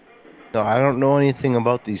 No, I don't know anything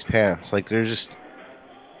about these pants. Like they're just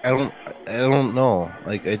I don't know.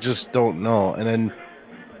 Like I just don't know. And then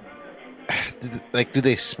do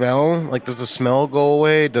they smell? Like does the smell go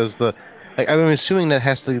away? I'm assuming that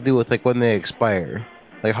has to do with like when they expire.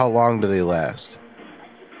 Like how long do they last?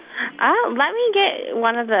 Let me get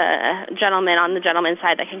one of the gentlemen on the gentleman's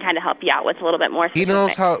side that can kind of help you out with a little bit more specific. He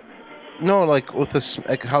knows how. No, like with this,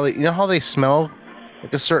 like how they, how they smell,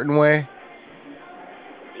 like a certain way.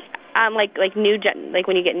 Like when you get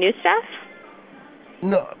new stuff.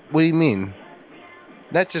 No, what do you mean?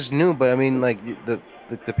 Not just new, but I mean like the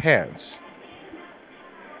pants.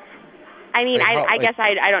 I mean, like I guess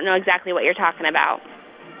I don't know exactly what you're talking about.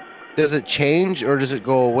 Does it change or does it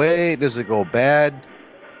go away? Does it go bad?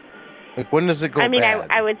 Like when does it go bad?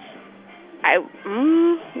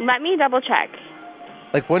 Let me double check.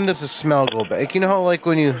 Like when does the smell go bad? Like, how like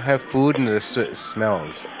when you have food and it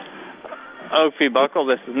smells. Oakview Buckle,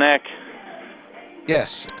 this is Nick.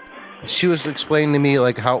 Yes. She was explaining to me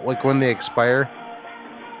like when they expire.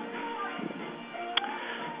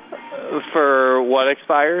 For what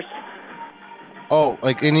expires? Oh,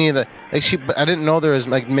 like any of the I didn't know there was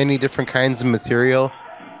like many different kinds of material,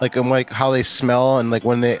 like how they smell and like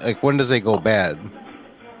when does they go bad?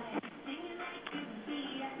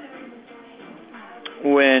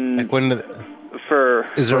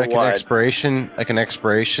 Is there like an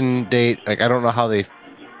expiration date? Like I don't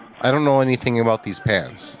know anything about these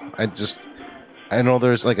pants. I know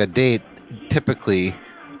there's like a date typically,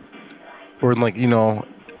 or like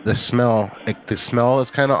the smell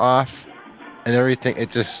is kind of off. And everything,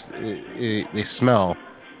 they smell,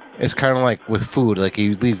 It's kind of like with food. Like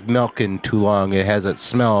you leave milk in too long, it has that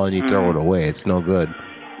smell, and you throw it away. It's no good.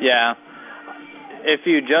 Yeah. If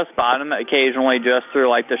you just bought them occasionally just through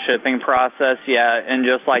like the shipping process, yeah, and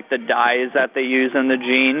just like the dyes that they use in the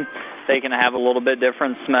jean, they can have a little bit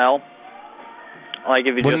different smell. Like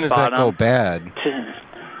if you when just does bought that go them. bad?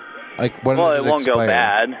 Like when Well, does it won't expire? go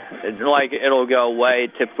bad. It'll go away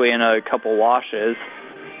typically in a couple washes.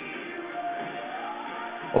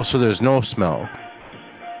 Oh, so there's no smell.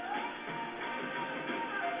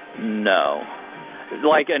 No.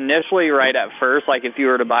 Like initially, right at first, like if you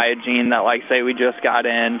were to buy a jean that, like, say we just got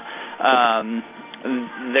in,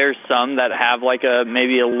 there's some that have like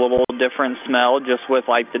maybe a little different smell just with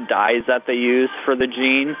like the dyes that they use for the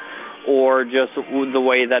jean, or just the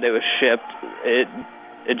way that it was shipped.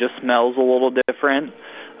 It just smells a little different.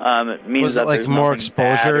 It means Was that it like there's more nothing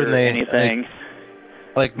bad exposure or and they anything.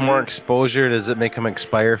 like more exposure? Does it make them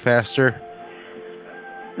expire faster?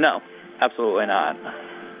 No, absolutely not.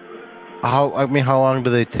 How long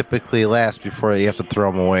do they typically last before you have to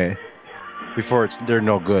throw them away? Before they're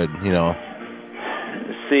no good, you know.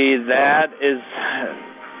 See, that is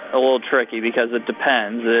a little tricky because it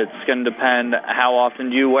depends. It's going to depend how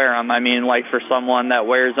often do you wear them. I mean, like for someone that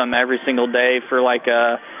wears them every single day for like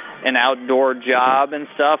an outdoor job and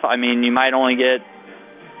stuff, I mean, you might only get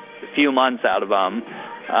a few months out of them.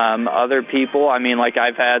 Other people, I mean, like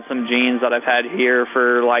I've had some jeans that I've had here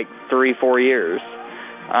for like 3-4 years.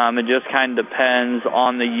 It just kind of depends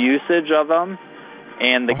on the usage of them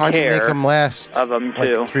and the How do you make care them last of them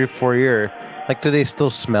too. Like 3 or 4 years? Like, do they still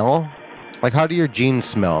smell? Like, how do your jeans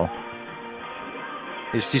smell?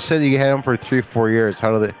 You said you had them for 3 or 4 years.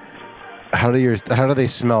 How do they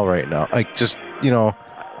smell right now? Like, just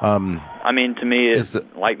I mean, to me,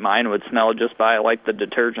 like mine would smell just by like the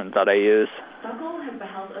detergent that I use. Buckle has the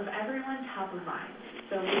health of everyone top of mind.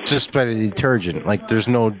 just by the detergent. Like, there's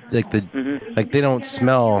no like they don't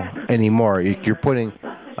smell anymore. You're putting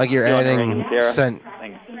you're adding scent.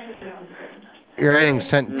 You're adding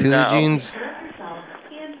scent to the jeans.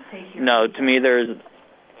 No, to me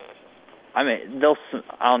I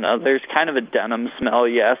don't know, there's kind of a denim smell,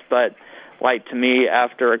 yes, but like to me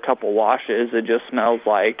after a couple washes it just smells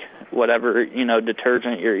like whatever,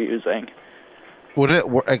 detergent you're using. Would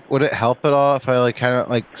it help at all if I kind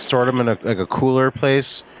of store them in a cooler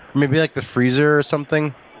place, or maybe like the freezer or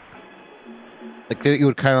something? Like you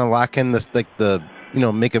would kind of lock in this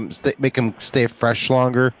make them stay fresh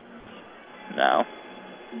longer. No.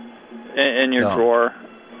 In your drawer,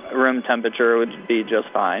 room temperature would be just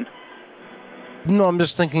fine. No, I'm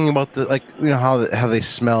just thinking about how they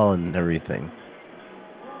smell and everything.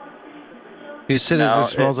 You said it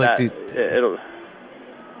smells it'll.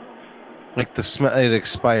 Like the smell, it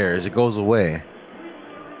expires, it goes away.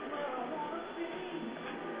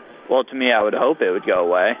 Well, to me, I would hope it would go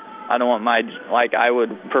away. I don't want I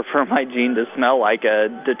would prefer my jean to smell like a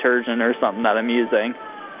detergent or something that I'm using.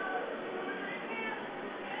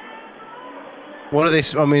 What do they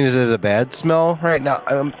smell? I mean, is it a bad smell right now?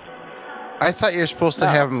 I thought you're supposed to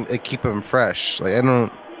have them, keep them fresh. Like, I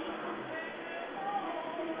don't.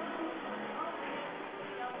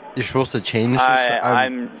 You're supposed to change this?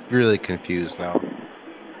 I'm really confused now.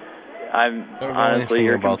 Honestly,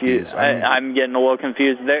 you're confused. I'm getting a little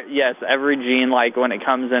confused. Yes, every jean, when it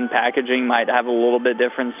comes in packaging, might have a little bit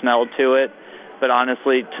different smell to it. But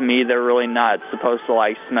honestly, to me, they're really not supposed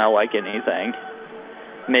to smell like anything.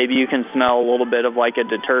 Maybe you can smell a little bit of a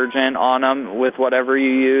detergent on them with whatever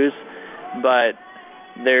you use, but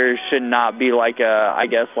there should not be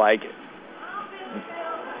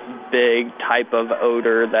big type of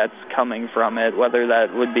odor that's coming from it, whether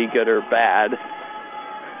that would be good or bad.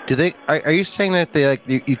 Do they? Are you saying that they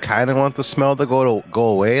you kind of want the smell to go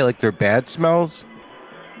away? Like they're bad smells?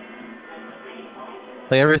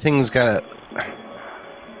 Like everything's got a.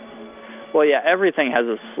 Well, yeah, everything has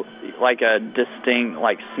a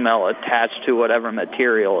distinct smell attached to whatever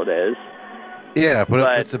material it is. Yeah, but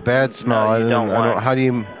if it's a bad smell, I don't. How do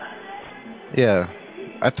you? Yeah,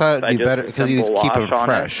 I thought it'd be better because you keep them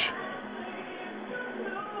fresh.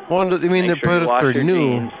 Well, I mean, if they're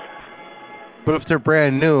new. Jeans. But if they're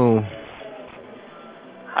brand new,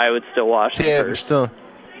 I would still wash them first.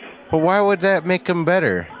 But why would that make them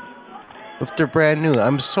better? If they're brand new,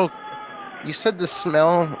 You said the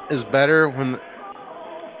smell is better when.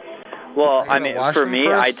 Well, I mean, for me,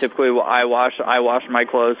 first? I wash my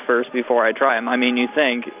clothes first before I try them. I mean, you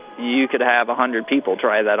think you could have 100 people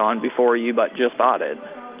try that on before you just bought it.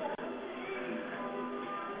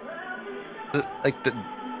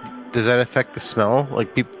 Does that affect the smell?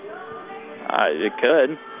 People. It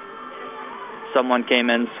could. Someone came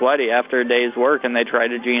in sweaty after a day's work and they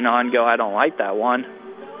tried a jean on and go, I don't like that one.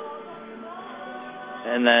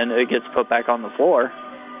 and then it gets put back on the floor.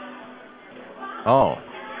 Oh.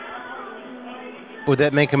 Would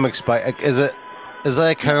that make them expire? Is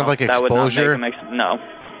that kind of like exposure? That would not make them no.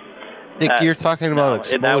 You're talking about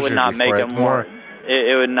exposure. That would not make them more.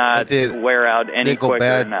 It would not wear out any quicker.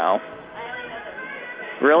 Bad. No.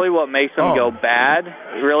 Really, what makes them go bad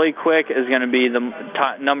really quick is going to be the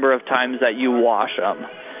number of times that you wash them.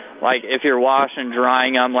 Like if you're washing,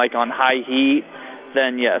 drying them like on high heat,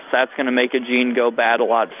 then yes, that's going to make a jean go bad a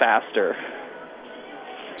lot faster.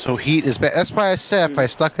 So heat is bad. That's why I said if I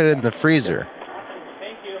stuck it in the freezer.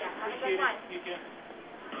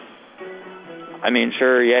 I mean,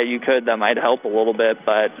 sure, yeah, you could. That might help a little bit,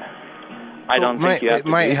 but I don't think you have to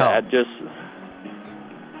do that. Just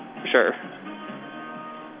sure.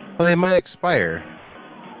 Well, they might expire.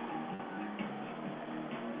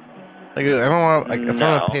 Like I don't want. Like if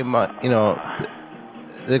I want to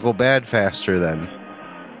pay they go bad faster then.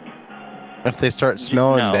 If they start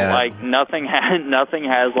smelling bad. Like nothing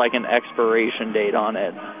has like an expiration date on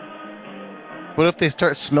it. What if they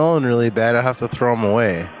start smelling really bad? I have to throw them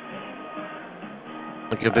away.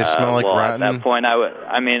 Like if they smell like rotten. At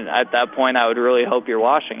that point, I would really hope you're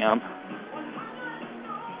washing them.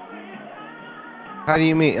 How do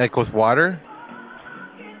you mean? Like with water?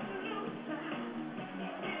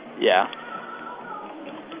 Yeah.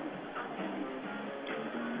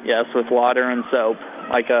 Yes, with water and soap,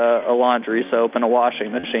 like a laundry soap and a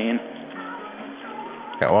washing machine.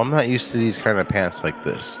 Yeah, well, I'm not used to these kind of pants like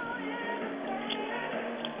this.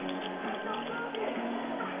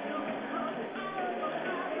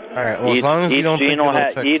 All right. Well, as long as you don't think it'll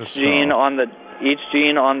affect the smell. Each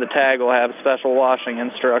jean on the tag will have special washing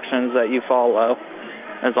instructions that you follow.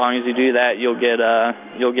 As long as you do that, you'll get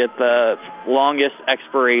the longest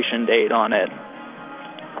expiration date on it.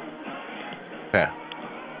 Okay.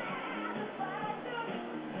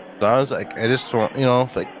 So I was like, I just don't,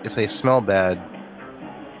 if they smell bad.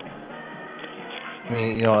 I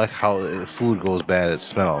mean, like how the food goes bad, it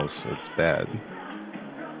smells. It's bad.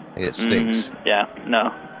 It stinks. Yeah.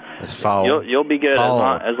 No. It's foul. You'll be good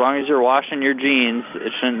as long as you're washing your jeans.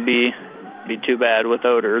 It shouldn't be too bad with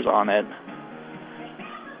odors on it.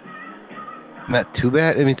 Not too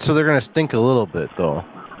bad. I mean, so they're gonna stink a little bit though.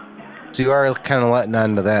 So you are kind of letting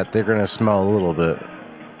on to that. They're gonna smell a little bit.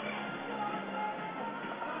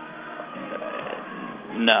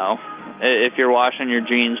 No, if you're washing your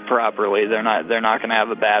jeans properly, they're not gonna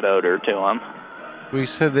have a bad odor to them. We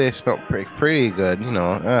said they smell pretty good,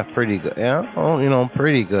 pretty good. Yeah, well,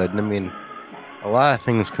 pretty good. I mean, a lot of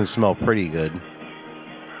things can smell pretty good.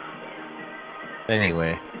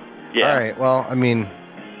 Anyway. Yeah. All right. Well, I mean,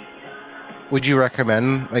 would you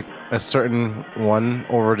recommend like a certain one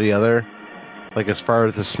over the other, like as far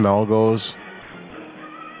as the smell goes?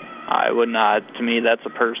 I would not. To me, that's a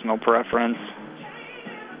personal preference.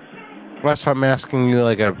 That's why I'm asking you,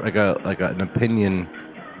 like an opinion,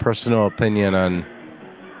 personal opinion on.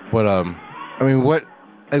 But I mean, what's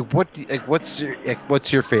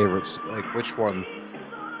your favorites? Like, which one,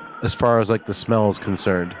 as far as like the smell is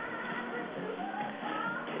concerned?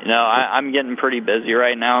 I'm getting pretty busy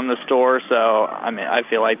right now in the store, so I mean, I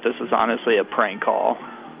feel like this is honestly a prank call.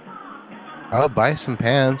 I'll buy some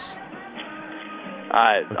pants.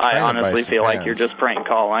 I honestly feel like you're just prank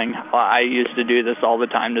calling. I used to do this all the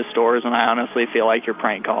time to stores, and I honestly feel like you're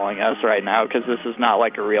prank calling us right now because this is not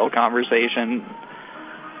like a real conversation.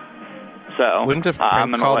 So wouldn't a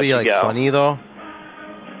prank call be like funny though?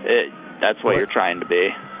 That's what you're trying to be.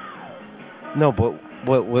 No, but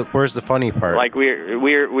where's the funny part? Like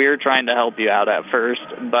we're trying to help you out at first,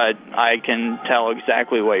 but I can tell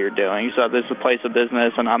exactly what you're doing. So this is a place of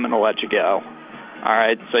business, and I'm going to let you go. All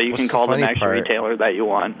right. So you can call the next retailer that you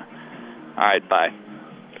want. All right. Bye.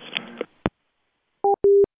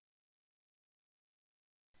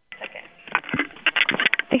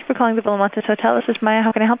 Thanks for calling the Villamontes Hotel. This is Maya.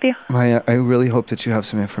 How can I help you? Maya, I really hope that you have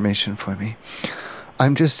some information for me.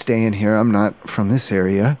 I'm just staying here. I'm not from this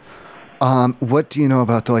area. What do you know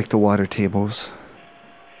about the water tables?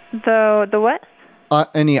 The what?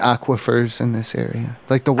 Any aquifers in this area,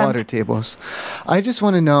 like the water tables. I just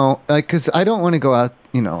want to know, because I don't want to go out,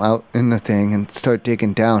 out in the thing and start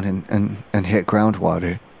digging down and hit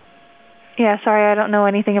groundwater. Yeah, sorry, I don't know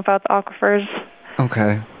anything about the aquifers.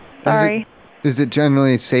 Okay. Sorry. Is it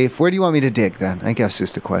generally safe? Where do you want me to dig then? I guess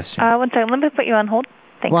is the question. 1 second. Let me put you on hold.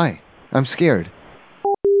 Thanks. Why? I'm scared.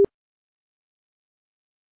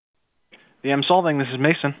 The M Solving, this is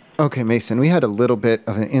Mason. Okay, Mason, we had a little bit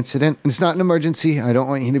of an incident. It's not an emergency. I don't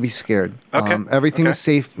want you to be scared. Okay. Everything is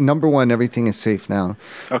safe. Number one, everything is safe now.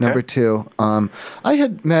 Okay. Number two, I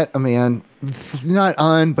had met a man, not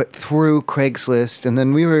on, but through Craigslist, and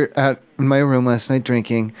then we were in my room last night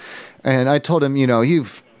drinking, and I told him,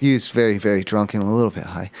 you've used very, very drunk and a little bit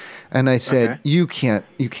high. And I said, you can't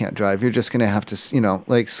drive. You're just going to have to,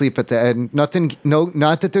 sleep at the end. Nothing,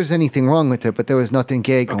 not that there's anything wrong with it, but there was nothing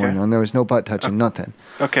gay going on. There was no butt touching, nothing.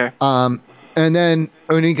 Okay. And then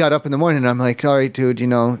when he got up in the morning, I'm like, all right, dude,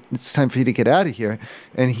 it's time for you to get out of here.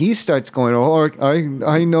 And he starts going,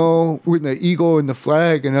 I know with the eagle and the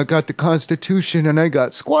flag, and I got the Constitution, and I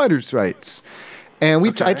got squatters' rights.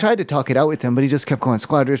 And I tried to talk it out with him, but he just kept going,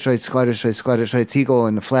 squatters' rights, eagle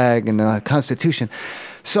and the flag and the Constitution.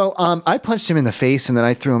 So I punched him in the face, and then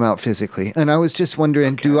I threw him out physically. And I was just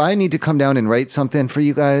wondering, do I need to come down and write something for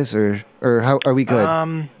you guys, or how are we good?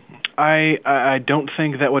 I don't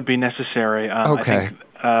think that would be necessary. Okay. I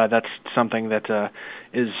think that's something that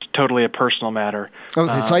is totally a personal matter.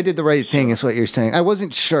 Okay, so I did the right thing, is what you're saying. I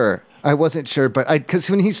wasn't sure, but because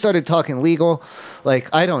when he started talking legal,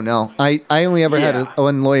 I don't know. I only ever had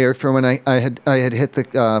one lawyer for when I had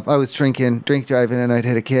hit I was drink driving, and I'd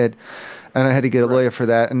hit a kid, and I had to get a lawyer for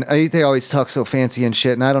that. And they always talk so fancy and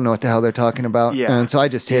shit, and I don't know what the hell they're talking about. Yeah. And so I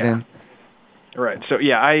just hit him. Right. So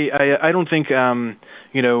I don't think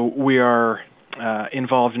we are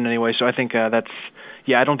involved in any way. So I think that's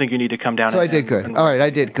I don't think you need to come down. So I did good. All right, I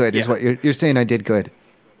did good. Is what you're saying? I did good.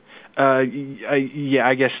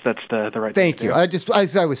 I guess that's the right thing to do.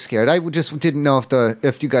 Thank you. I was scared. I just didn't know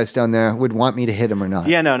if you guys down there would want me to hit him or not.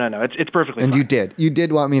 Yeah, no. It's perfectly fine. And you did. You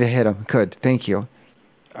did want me to hit him. Good. Thank you.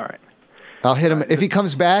 All right. I'll hit him. If he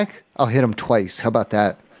comes back, I'll hit him twice. How about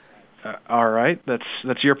that? All right.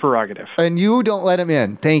 That's your prerogative. And you don't let him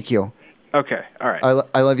in. Thank you. Okay. All right.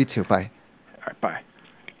 I love you too. Bye. All right. Bye.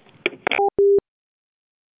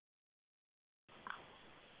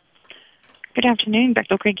 Good afternoon,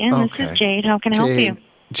 Bechtel Creek Inn. Okay. This is Jade. How can I help you?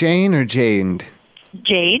 Jane or Jane?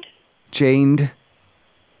 Jade. Janed?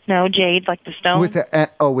 No, Jade, like the stone. With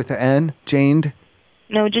the N? Janed?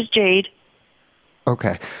 No, just Jade.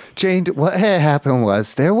 Okay. Jane, what had happened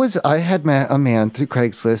was I had met a man through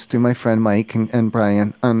Craigslist through my friend Mike and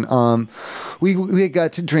Brian, and we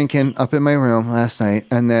got to drinking up in my room last night,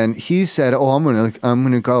 and then he said, I'm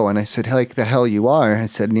gonna go, and I said, the hell you are? I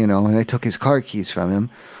said, and I took his car keys from him.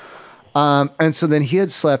 And so then he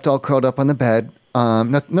had slept all curled up on the bed.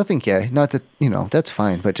 Nothing gay. Not that, that's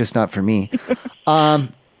fine, but just not for me.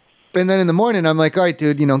 And then in the morning, I'm like, all right,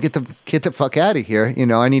 dude, get the fuck out of here.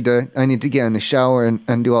 I need to get in the shower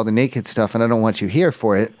and do all the naked stuff, and I don't want you here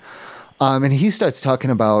for it. And he starts talking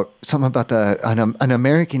about something about an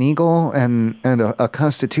American eagle and a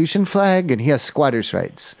Constitution flag, and he has squatters'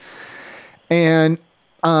 rights. And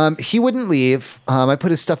he wouldn't leave. I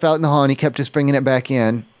put his stuff out in the hall, and he kept just bringing it back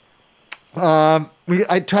in.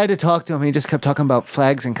 I tried to talk to him. He just kept talking about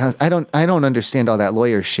flags and I don't understand all that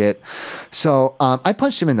lawyer shit. So I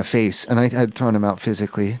punched him in the face, and I had thrown him out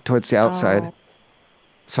physically towards the outside. Oh.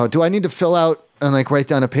 So do I need to fill out and write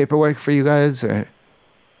down a paperwork for you guys, or?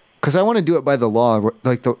 Because I want to do it by the law,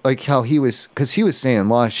 like how he was, because he was saying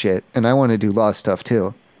law shit, and I want to do law stuff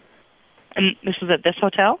too. And this is at this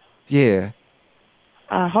hotel? Yeah.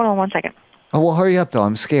 Hold on 1 second. Oh well, hurry up though.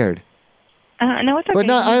 I'm scared. No, it's okay.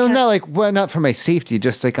 But not for my safety,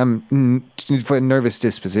 just I'm for a nervous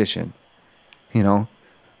disposition. Do you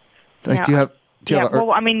have?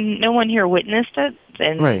 Well, I mean, no one here witnessed it,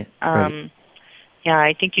 and right. Yeah,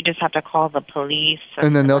 I think you just have to call the police.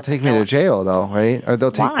 And then they'll take me to jail, though, right? Or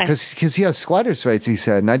they'll take Why? Because he has squatters' rights, he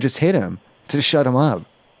said, and I just hit him to shut him up.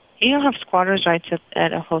 You don't have squatters' rights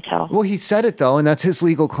at a hotel. Well, he said it though, and that's his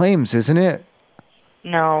legal claims, isn't it?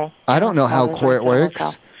 No. I don't know how court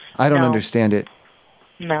works. I don't understand it.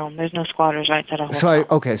 No, there's no squatters' rights at a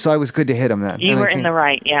hotel. So I was good to hit him then. You were in the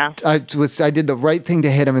right, yeah. I did the right thing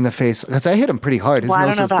to hit him in the face, because I hit him pretty hard. His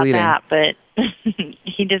nose was bleeding. Well, I don't know about that, but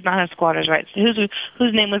he does not have squatters' rights.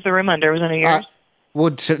 Whose name was the room under? Was it yours? Well,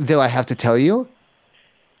 do I have to tell you?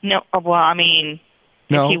 No. Well, I mean,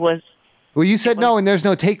 no. If he was. Well, you said no, and there's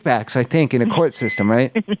no takebacks, I think, in a court system,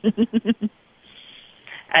 right?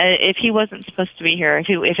 If he wasn't supposed to be here,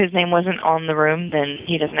 if his name wasn't on the room, then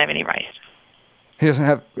he doesn't have any rights. He doesn't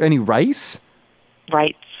have any rights?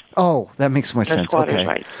 Rights. Oh, that makes more sense. Okay.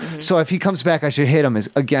 Rights. Mm-hmm. So if he comes back, I should hit him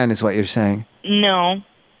is what you're saying? No,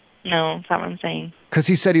 that's not what I'm saying. Because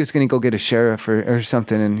he said he was going to go get a sheriff or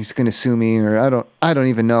something, and he's going to sue me, or I don't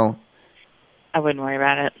even know. I wouldn't worry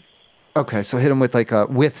about it. Okay, so hit him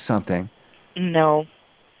with something. No,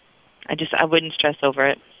 I wouldn't stress over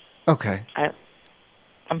it. Okay.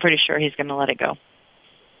 I'm pretty sure he's going to let it go.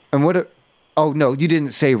 And oh, no, you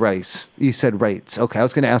didn't say rice. You said rights. Okay, I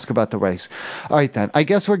was going to ask about the rice. All right, then. I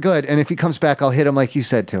guess we're good. And if he comes back, I'll hit him like you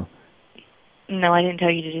said to. No, I didn't tell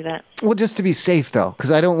you to do that. Well, just to be safe, though, because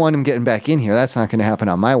I don't want him getting back in here. That's not going to happen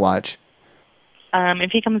on my watch.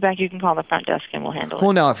 If he comes back, you can call the front desk and we'll handle it.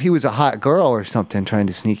 Well, now, if he was a hot girl or something trying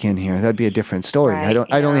to sneak in here, that'd be a different story. Right,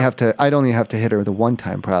 I'd only have to hit her the one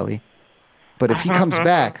time, probably. But if he comes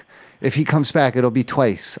back, it'll be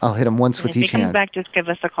twice. I'll hit him once with each hand. If he comes back, just give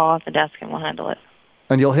us a call at the desk and we'll handle it.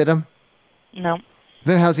 And you'll hit him? No.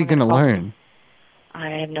 Then how's he going to learn? I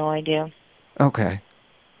have no idea. Okay.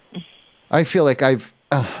 I feel like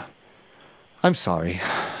I'm sorry.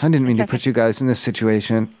 I didn't mean to put you guys in this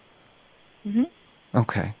situation. Mhm.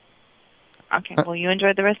 Okay. Okay. Well, you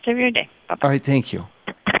enjoy the rest of your day. Bye-bye. All right. Thank you.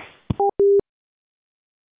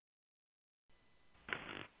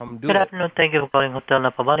 Good afternoon. Thank you for calling Hotel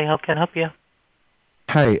Napa Valley. How can I help you?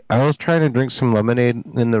 Hi. I was trying to drink some lemonade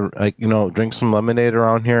drink some lemonade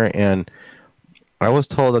around here, and I was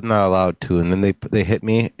told I'm not allowed to, and then they hit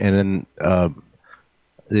me, and then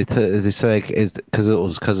they said like it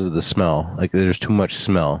was because of the smell. Like there's too much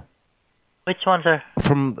smell. Which one, sir?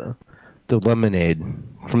 From the lemonade.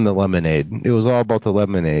 From the lemonade. It was all about the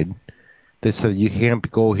lemonade. They said you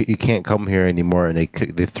can't come here anymore, and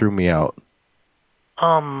they threw me out.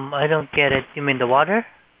 I don't get it. You mean the water?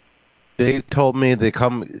 They told me they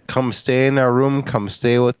come stay in our room, come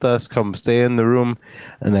stay with us, come stay in the room,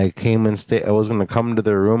 and I came and stay. I was gonna come to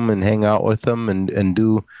their room and hang out with them and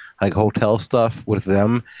do like hotel stuff with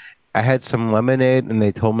them. I had some lemonade, and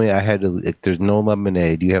they told me I had to. If there's no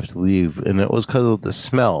lemonade, you have to leave, and it was because of the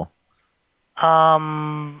smell.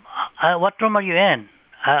 What room are you in?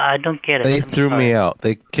 I don't get it. They threw me out.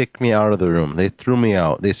 They kicked me out of the room. They threw me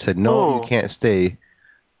out. They said, no, you can't stay.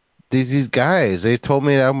 These guys, they told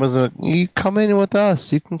me you come in with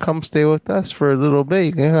us. You can come stay with us for a little bit.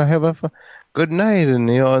 You can have a good night. And,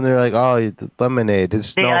 and they're like, oh, the lemonade. It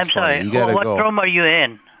smells I'm sorry. funny. You gotta what go. room are you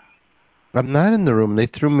in? I'm not in the room. They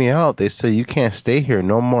threw me out. They said, you can't stay here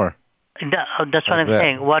no more. That's what I'm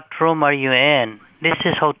saying. What room are you in? This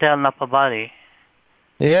is Hotel Napa Valley.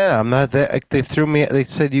 Yeah, I'm not there. They threw me. They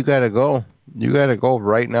said you gotta go. You gotta go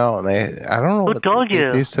right now. And I don't know. Who told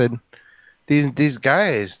you? They said these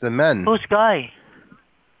guys, the men. Who's guy?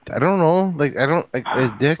 I don't know.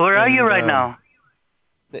 Dick. Where are you right now?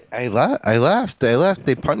 I left.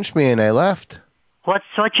 They punched me and I left. What's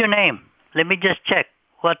your name? Let me just check.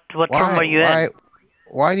 What room are you in?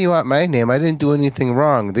 Why do you want my name? I didn't do anything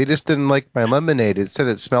wrong. They just didn't like my lemonade. It said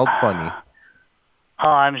it smelled funny. Oh,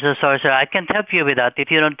 I'm so sorry, sir. I can't help you with that if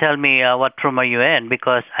you don't tell me what room are you in,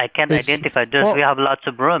 because I can't identify. We have lots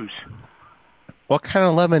of rooms. What kind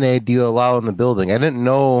of lemonade do you allow in the building? I didn't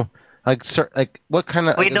know. What kind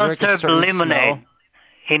of? We don't serve lemonade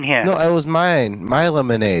in here. No, it was mine. My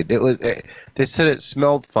lemonade. They said it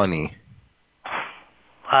smelled funny.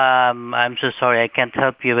 I'm so sorry. I can't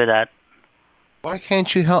help you with that. Why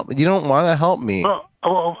can't you help me? You don't want to help me. Well,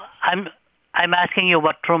 I'm asking you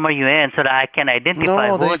what room are you in so that I can identify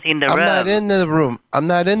who's in the room. I'm not in the room. I'm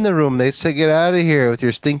not in the room. They said get out of here with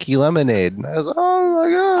your stinky lemonade. And I was like, oh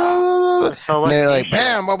my god. So and they're like,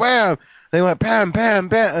 bam, bam, bam. They went bam, bam,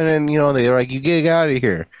 bam. And then, they were like, you get out of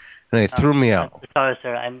here. And they threw me out. Sorry,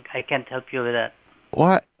 sir. I can't help you with that.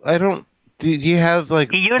 What? I don't. Do you have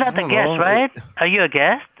You're not a guest, right? Are you a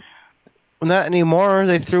guest? Not anymore.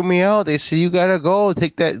 They threw me out. They said, you gotta go.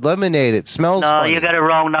 Take that lemonade. It smells funny. No, you got a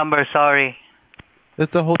wrong number. Sorry.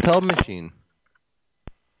 It's the hotel machine.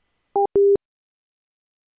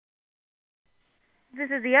 This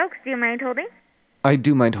is the Oaks. Do you mind holding? I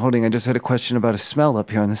do mind holding. I just had a question about a smell up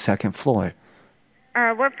here on the second floor.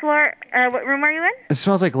 What floor? What room are you in? It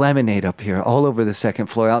smells like lemonade up here, all over the second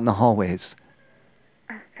floor, out in the hallways.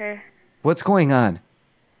 Okay. What's going on?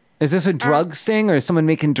 Is this a drugs thing, or is someone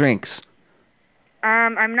making drinks?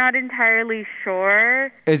 I'm not entirely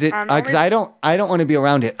sure. Is it? Because I don't want to be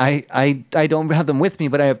around it. I don't have them with me,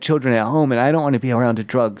 but I have children at home, and I don't want to be around the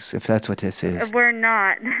drugs. If that's what this is. We're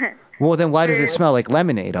not. Well, then why does it smell like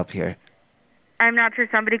lemonade up here? I'm not sure.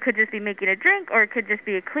 Somebody could just be making a drink, or it could just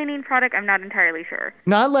be a cleaning product. I'm not entirely sure.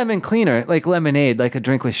 Not lemon cleaner, like lemonade, like a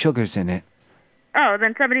drink with sugars in it. Oh,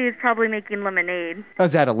 then somebody is probably making lemonade.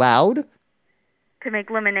 Is that allowed? To make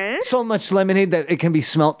lemonade? So much lemonade that it can be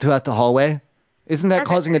smelt throughout the hallway? Isn't that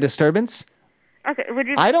causing a disturbance? Okay, would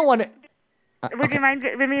you... I don't want to... Would you mind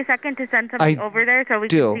giving me a second to send somebody over there so we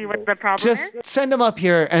can see what the problem is? Just send them up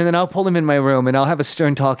here, and then I'll pull them in my room, and I'll have a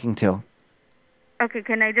stern talking to. Okay,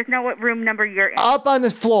 can I just know what room number you're in? Up on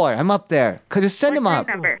the floor. I'm up there. Just send them up.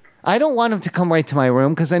 Number? I don't want them to come right to my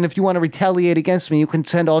room, because then if you want to retaliate against me, you can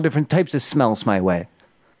send all different types of smells my way.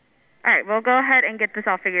 All right, we'll go ahead and get this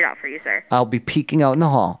all figured out for you, sir. I'll be peeking out in the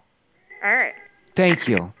hall. All right. Thank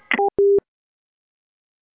you.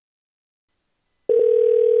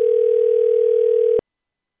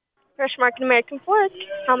 Fresh Market American Fork.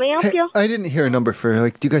 How may I help you? I didn't hear a number for,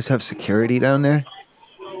 do you guys have security down there?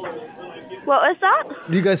 What was that?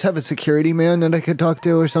 Do you guys have a security man that I could talk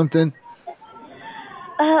to or something?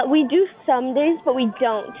 We do some days, but we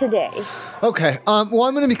don't today. Okay. Well,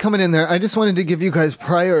 I'm going to be coming in there. I just wanted to give you guys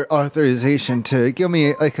prior authorization to give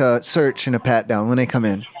me, a search and a pat down when I come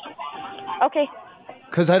in. Okay.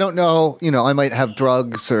 Because I don't know, I might have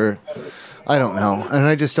drugs or... I don't know, and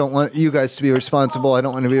I just don't want you guys to be responsible. I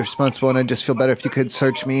don't want to be responsible, and I just feel better if you could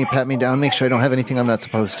search me, pat me down, make sure I don't have anything I'm not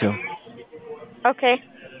supposed to. Okay.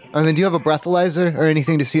 And then do you have a breathalyzer or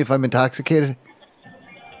anything to see if I'm intoxicated?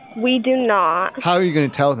 We do not. How are you going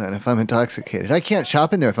to tell then if I'm intoxicated? I can't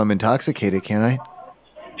shop in there if I'm intoxicated, can I?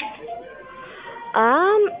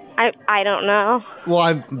 I don't know.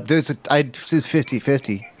 Well, it's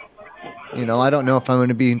 50-50. I don't know if I'm going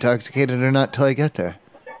to be intoxicated or not till I get there.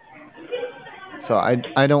 So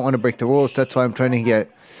I don't want to break the rules. That's why I'm trying to get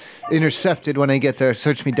intercepted when I get there.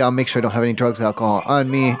 Search me down, make sure I don't have any drugs, alcohol on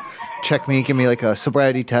me. Check me, give me a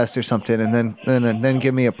sobriety test or something, and then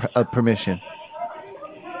give me a permission.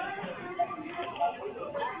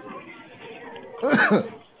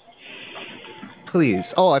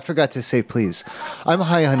 Please. Oh, I forgot to say please. I'm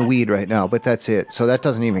high on weed right now, but that's it. So that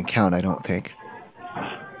doesn't even count, I don't think.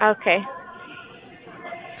 Okay.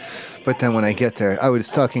 But then when I get there,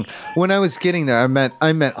 when I was getting there, I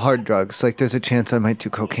meant hard drugs. There's a chance I might do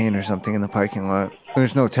cocaine or something in the parking lot.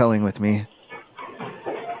 There's no telling with me.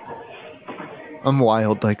 I'm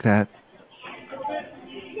wild like that.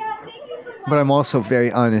 But I'm also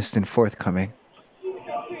very honest and forthcoming.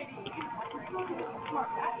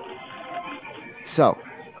 So,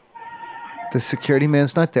 the security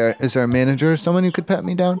man's not there. Is there a manager or someone who could pat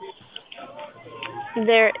me down?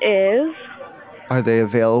 There is. Are they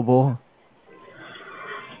available?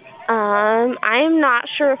 I'm not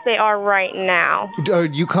sure if they are right now. Are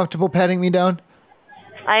you comfortable patting me down?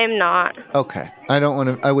 I am not. Okay.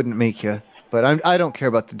 I wouldn't make you. But I don't care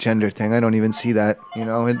about the gender thing. I don't even see that.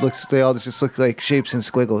 They all just look like shapes and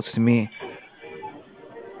squiggles to me.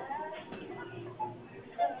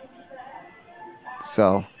 So,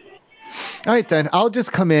 all right then. I'll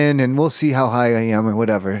just come in and we'll see how high I am or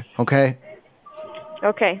whatever. Okay?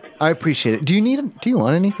 Okay. I appreciate it. Do you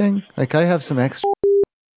want anything? I have some extra.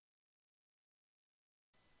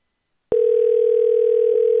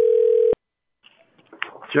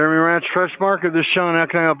 Jeremy Ranch Fresh Market, this is Sean. How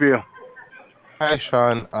can I help you? Hi,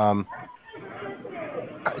 Sean.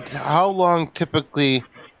 How long typically,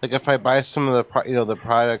 if I buy some of the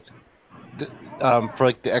product,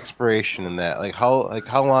 for the expiration and that,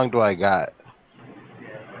 how long do I got?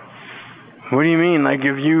 What do you mean?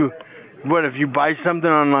 If you buy something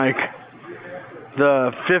on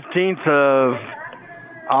the 15th of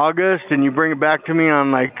August and you bring it back to me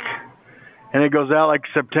on and it goes out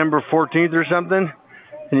September 14th or something?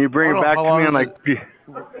 And you bring it back to me on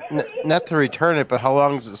not to return it, but how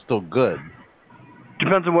long is it still good?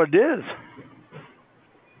 Depends on what it is.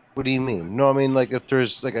 What do you mean? No, I mean if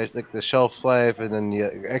there's the shelf life and then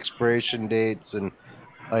the expiration dates and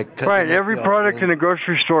right. Every product in a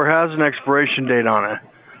grocery store has an expiration date on it.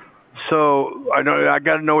 So I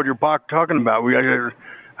got to know what you're talking about.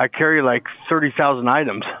 I carry 30,000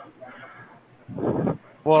 items.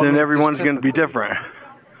 Well, then everyone's going to be different.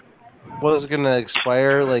 Well, is it going to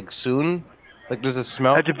expire soon? Does it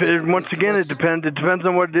smell? Once again, it depends. It depends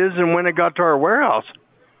on what it is and when it got to our warehouse.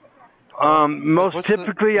 Most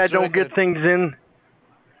typically, I don't get things in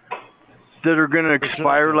that are going to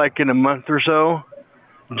expire in a month or so.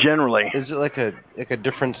 Generally. Is it a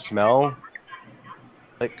different smell?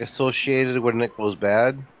 Associated when it goes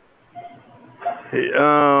bad?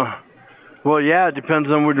 Well, yeah, it depends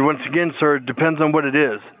on once again, sir, it depends on what it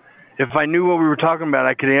is. If I knew what we were talking about,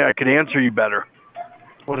 I could answer you better.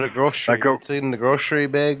 What a grocery? It's in the grocery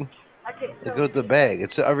bag? It goes the bag.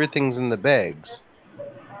 Everything's in the bags.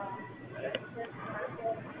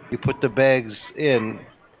 You put the bags in,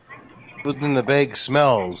 but then the bag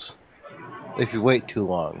smells if you wait too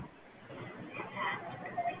long.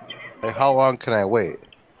 How long can I wait?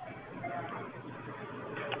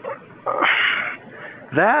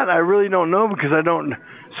 That I really don't know because I don't.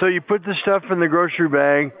 So you put the stuff in the grocery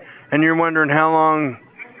bag, and you're wondering how long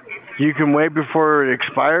you can wait before it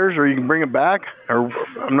expires, or you can bring it back, or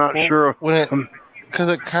I'm not sure. Because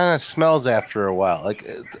it kind of smells after a while.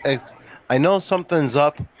 I know something's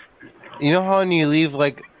up. You know how when you leave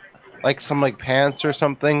some pants or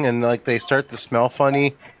something, and they start to smell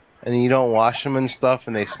funny, and you don't wash them and stuff,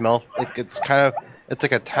 and they smell like it's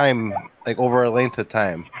like a time, like over a length of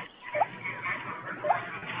time.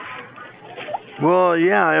 Well,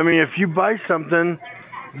 yeah. I mean, if you buy something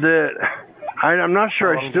that I'm not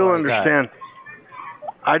sure I still understand.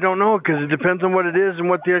 I don't know because it depends on what it is and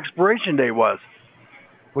what the expiration date was.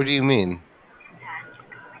 What do you mean?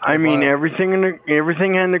 I mean, everything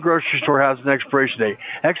in the grocery store has an expiration date.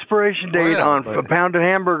 Expiration date on a pound of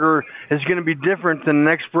hamburger is going to be different than an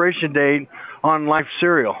expiration date on Life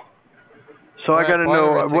cereal. So I got to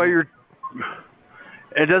know what you're.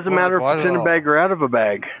 It doesn't matter if it's in a bag or out of a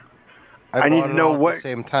bag. I need to know what. At the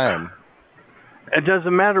same time. It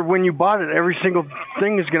doesn't matter when you bought it. Every single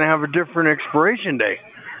thing is going to have a different expiration date.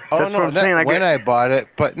 That's what I'm saying. When I bought it,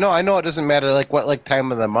 but no, I know it doesn't matter what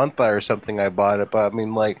time of the month or something I bought it, but I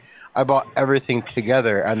mean I bought everything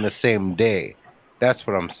together on the same day. That's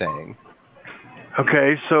what I'm saying.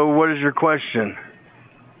 Okay, so what is your question?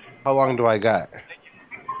 How long do I got?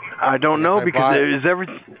 I don't know because is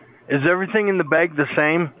everything in the bag the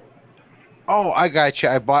same? Oh, I got you.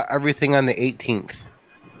 I bought everything on the 18th.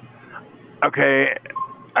 Okay,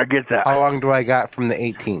 I get that. How long do I got from the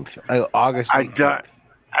 18th? August 18th.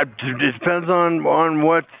 It depends on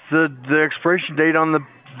what the expiration date on the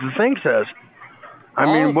thing says. I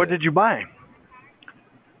mean, what did you buy?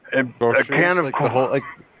 A can of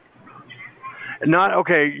Not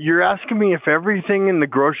okay. You're asking me if everything in the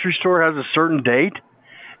grocery store has a certain date.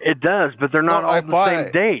 It does, but they're not all the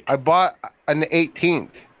same date. I bought on the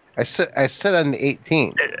 18th. I said on the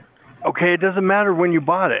 18th. Okay, it doesn't matter when you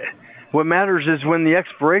bought it. What matters is when the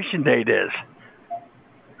expiration date is.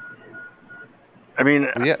 I mean,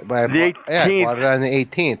 I bought it on the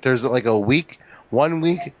 18th. There's like a week, 1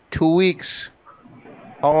 week, 2 weeks.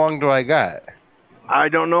 How long do I got? I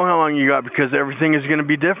don't know how long you got because everything is going to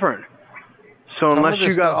be different. So unless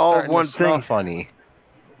you got all of one thing, funny.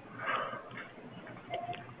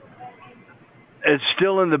 It's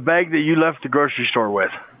still in the bag that you left the grocery store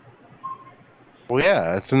with. Well,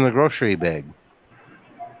 yeah, it's in the grocery bag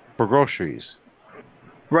for groceries.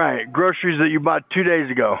 Right, groceries that you bought 2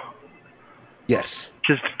 days ago. Yes.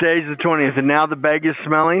 Just today's the 20th, and now the bag is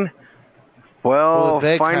smelling? Well, the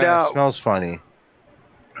bag find out. Smells funny.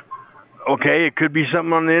 Okay, it could be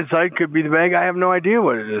something on the inside, could be the bag. I have no idea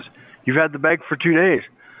what it is. You've had the bag for 2 days.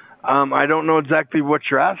 I don't know exactly what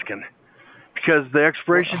you're asking because the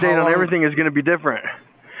expiration date on everything is going to be different.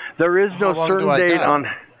 There is no certain date on.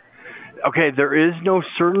 Okay, there is no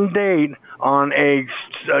certain date on a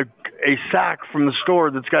sack from the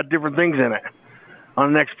store that's got different things in it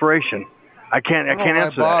on an expiration. I can't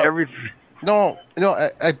answer that. No,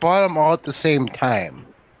 I bought them all at the same time.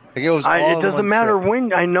 Like it doesn't matter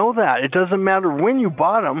when. I know that. It doesn't matter when you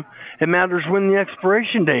bought them. It matters when the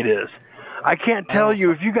expiration date is. I can't tell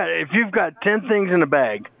you if you've got 10 things in a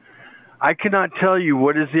bag. I cannot tell you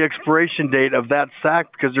what is the expiration date of that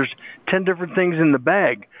sack because there's 10 different things in the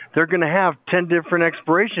bag. They're going to have 10 different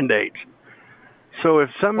expiration dates. So if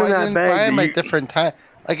some in that bag, I didn't buy them at different time.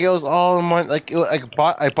 Like it was all in one. Like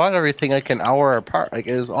I bought everything like an hour apart. Like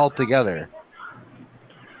it was all together.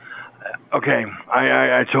 Okay,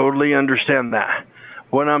 I totally understand that.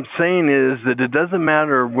 What I'm saying is that it doesn't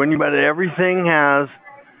matter when you buy it. Everything has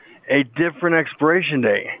a different expiration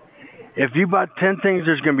date. If you bought 10 things,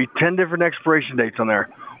 there's going to be 10 different expiration dates on there.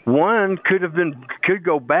 One could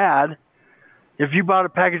go bad. If you bought a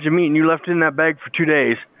package of meat and you left it in that bag for 2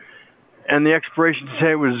 days, and the expiration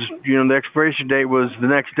date was, the expiration date was the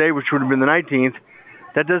next day, which would have been the 19th,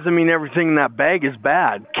 that doesn't mean everything in that bag is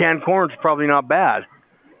bad. Canned corn's probably not bad.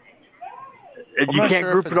 You can't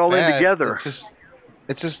group it all in together.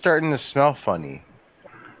 It's just starting to smell funny.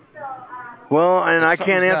 Well, and I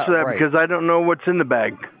can't answer that because I don't know what's in the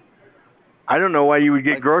bag. I don't know why you would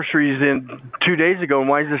get groceries in 2 days ago, and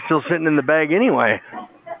why is it still sitting in the bag anyway?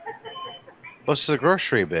 Well, it's the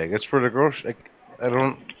grocery bag. It's for the grocery.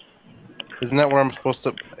 Isn't that where I'm supposed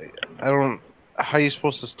to? How are you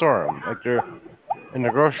supposed to store them? Like they're in the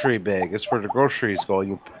grocery bag. It's where the groceries go.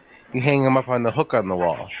 You hang them up on the hook on the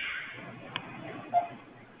wall.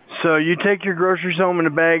 So you take your groceries home in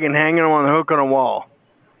a bag and hang them on the hook on a wall.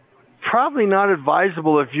 Probably not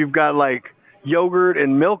advisable if you've got like yogurt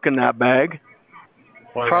and milk in that bag.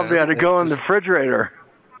 Well, probably ought to go in the refrigerator.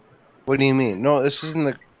 What do you mean? No, this isn't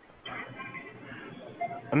the.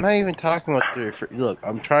 I'm not even talking about the. Look,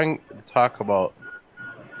 I'm trying to talk about.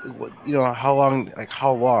 How long? Like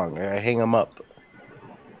how long? I hang them up.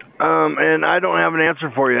 And I don't have an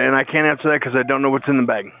answer for you, and I can't answer that because I don't know what's in the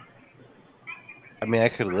bag. I mean, I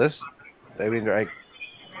could list. I mean,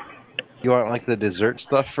 you want like the dessert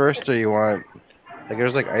stuff first, or you want like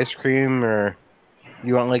there's like ice cream or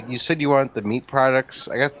You want, like you said, you want the meat products.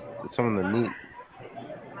 I got some of the meat.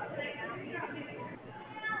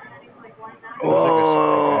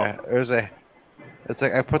 It's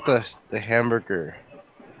like I put the hamburger.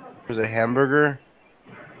 There's a hamburger.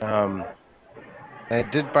 I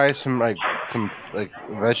did buy some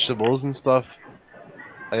vegetables and stuff.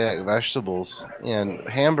 I got vegetables and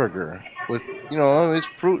hamburger with it's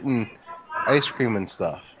fruit and ice cream and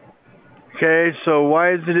stuff. Okay, so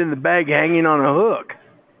why is it in the bag hanging on a hook?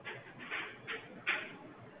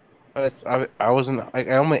 I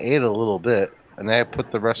only ate a little bit, and I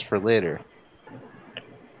put the rest for later.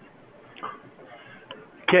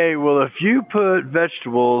 Okay, well, if you put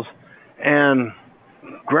vegetables and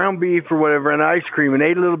ground beef or whatever and ice cream and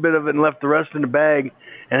ate a little bit of it and left the rest in the bag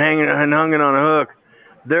and hung it on a hook,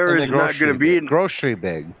 there is not going to be a grocery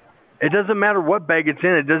bag. It doesn't matter what bag it's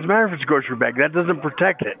in. It doesn't matter if it's a grocery bag. That doesn't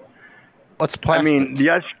protect it. What's plastic? I mean,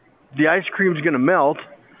 the ice cream's going to melt.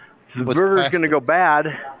 The burger's going to go bad.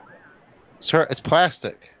 Sir, it's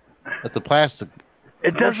plastic. It's a plastic.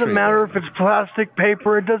 It doesn't matter if it's plastic,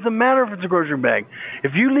 paper. It doesn't matter if it's a grocery bag.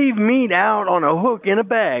 If you leave meat out on a hook in a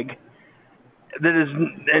bag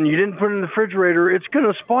and you didn't put it in the refrigerator, it's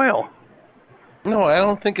going to spoil. No, I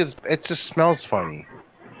don't think it just smells funny.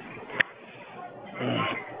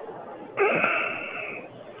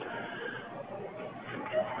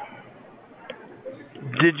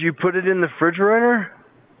 Did you put it in the refrigerator?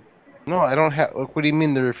 No, I don't have. What do you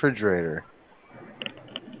mean the refrigerator?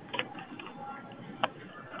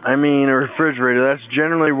 I mean a refrigerator. That's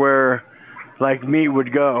generally where, like, meat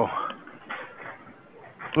would go.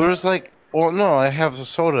 There's no, I have a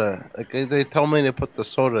soda. Like they tell me to put the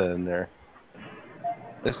soda in there.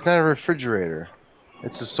 It's not a refrigerator.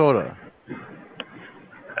 It's a soda.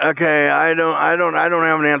 Okay, I don't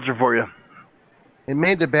have an answer for you. It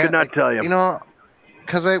made the bad. Could not tell you.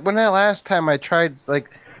 Because when that last time I tried,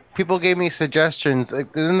 people gave me suggestions.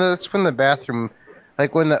 Then that's when the bathroom,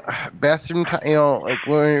 when the bathroom, when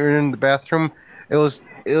you're in the bathroom, it was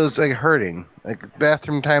hurting.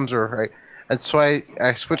 Bathroom times were right, and so I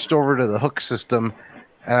switched over to the hook system,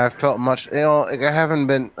 and I felt much. I haven't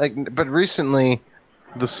been but recently,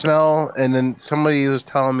 the smell, and then somebody was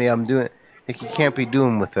telling me I'm doing. You can't be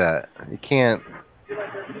doing with that. You can't.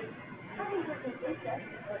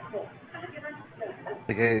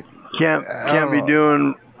 Can't be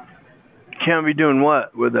doing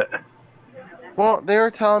what with it? Well, they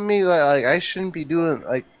were telling me that I shouldn't be doing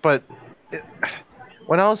but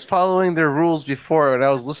when I was following their rules before and I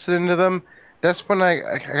was listening to them, that's when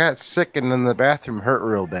I got sick and then the bathroom hurt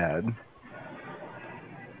real bad.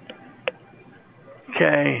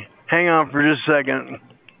 Okay, hang on for just a second.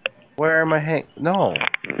 Where am I No,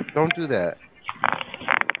 don't do that.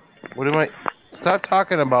 What am I? Stop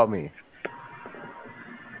talking about me.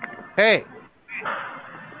 Hey.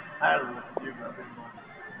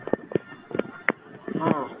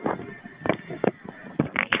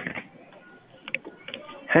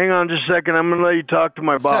 Hang on just a second. I'm going to let you talk to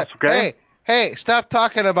my boss, okay? Hey, stop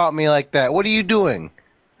talking about me like that. What are you doing?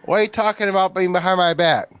 Why are you talking about me behind my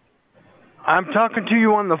back? I'm talking to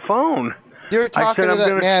you on the phone. You're talking to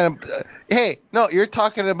that man. Hey, no, you're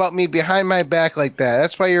talking about me behind my back like that.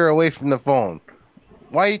 That's why you're away from the phone.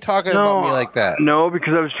 Why are you talking about me like that? No,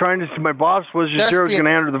 because I was trying to see my boss was just here was going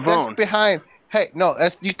to answer the phone. That's behind. Hey, no,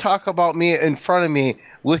 you talk about me in front of me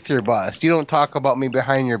with your boss. You don't talk about me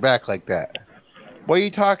behind your back like that. What are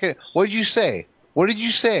you talking? What did you say? What did you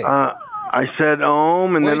say? I said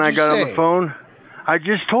and then I got on the phone. I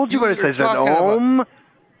just told you what I said. I said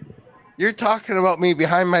You're talking about me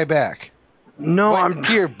behind my back. No, I'm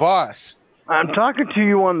to your boss. I'm talking to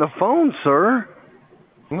you on the phone, sir.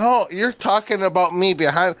 No, you're talking about me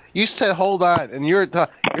behind. You said hold on, and you're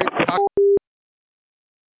talking.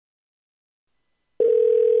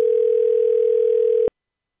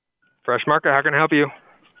 Fresh Market, how can I help you?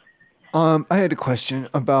 I had a question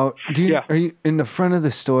about. Are you in the front of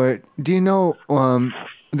the store? Do you know?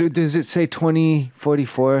 Does it say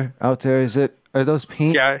 2044 out there? Are those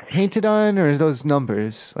painted on, or are those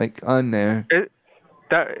numbers on there?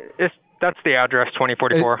 That's the address,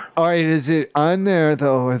 2044. All right, is it on there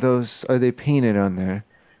though? Are they painted on there?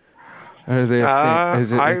 Are they?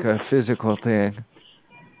 Is it like a physical thing?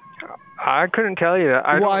 I couldn't tell you that.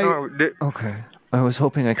 I don't know. Okay, I was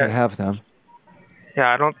hoping I could have them.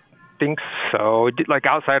 Yeah, I don't think so.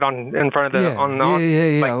 Outside in front of the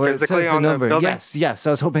yeah. Where it says the number. The yes. I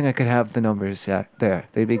was hoping I could have the numbers. Yeah, there.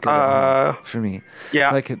 They'd be good for me.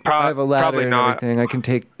 Yeah, I have a ladder and everything. I can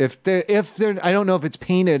take if they're. I don't know if it's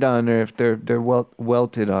painted on or if they're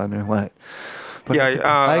welted on or what. But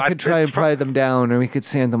I could try and pry them down, or we could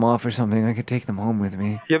sand them off or something. I could take them home with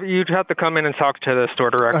me. You'd have to come in and talk to the store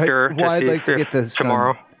director. Right. Well, I'd like to get this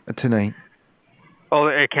tomorrow. Tonight. Oh,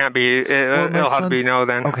 it can't be. It'll have to be no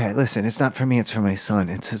then. Okay, listen, it's not for me, it's for my son.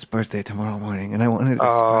 It's his birthday tomorrow morning, and I wanted to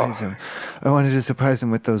surprise him. I wanted to surprise him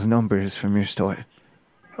with those numbers from your store.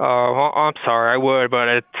 Oh, I'm sorry, I would, but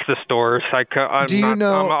it's the stores. I'm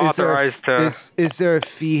not authorized to. Is there a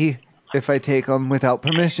fee if I take them without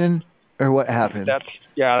permission, or what happens?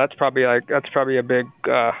 That's probably a big.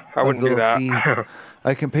 I wouldn't do that. Fee.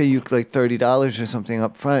 I can pay you like $30 or something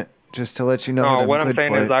up front. Just to let you know. No, what I'm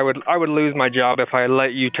saying is I would lose my job if I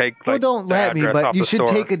let you take don't let me, but you should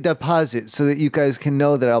take a deposit so that you guys can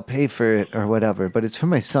know that I'll pay for it or whatever. But it's for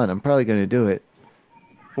my son. I'm probably going to do it.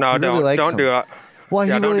 No, don't do it. Well,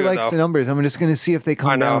 he really likes the numbers. I'm just going to see if they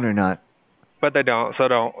come down or not. But they don't, so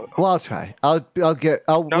don't. Well, I'll try. What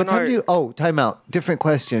time do you? Oh, time out. Different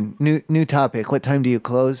question. New topic. What time do you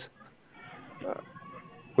close?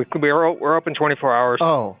 We're open 24 hours.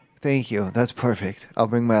 Oh. Thank you. That's perfect. I'll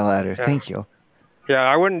bring my ladder. Yeah. Thank you. Yeah,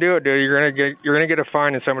 I wouldn't do it, dude. You're gonna get a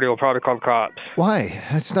fine, and somebody will probably call the cops. Why?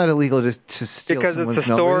 It's not illegal to steal someone's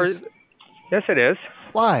numbers. Store. Yes, it is.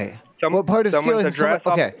 Why? What part of stealing?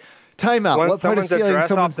 Okay. Time out. What part of stealing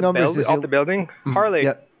someone's numbers is off the building? Harley.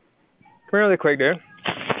 Yep. Come here really quick, dude.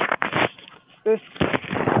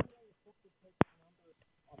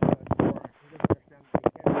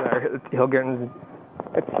 He'll get in.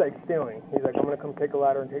 It's like stealing. He's like, I'm going to come take a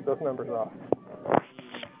ladder and take those numbers off.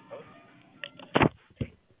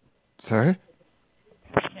 Sir?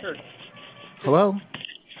 Sure. Hello?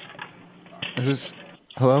 Is this...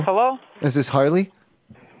 Hello? Hello? Is this Harley?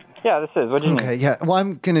 Yeah, this is. What do you need? Okay, yeah. Well,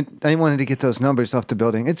 I wanted to get those numbers off the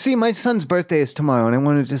building. See, my son's birthday is tomorrow, and I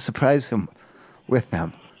wanted to surprise him with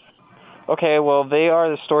them. Okay, well, they are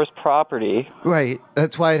the store's property. Right.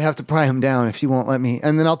 That's why I'd have to pry him down if you won't let me.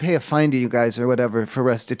 And then I'll pay a fine to you guys or whatever for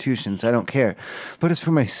restitutions. I don't care. But it's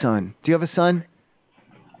for my son. Do you have a son?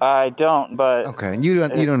 I don't, but... Okay. You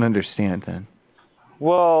don't understand then.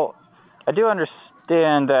 Well, I do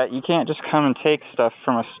understand that you can't just come and take stuff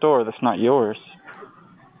from a store that's not yours.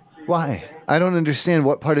 Why? I don't understand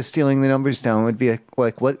what part of stealing the numbers down would be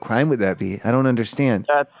like. What crime would that be? I don't understand.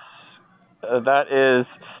 That is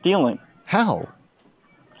stealing. How?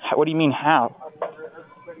 What do you mean how?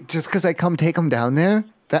 Just because I come take them down there?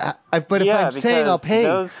 But if I'm saying I'll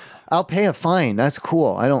pay a fine. That's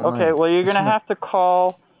cool. I don't mind. Okay, well, you're going to have to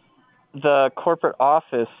call the corporate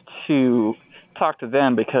office to talk to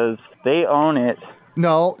them because they own it.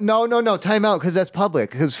 No. Time out because that's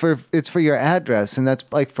public. Because it's for your address, and that's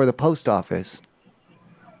like for the post office.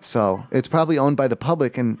 So it's probably owned by the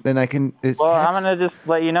public, and then I can... I'm going to just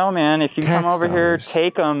let you know, man. If you come over here,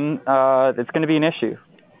 take them, it's going to be an issue.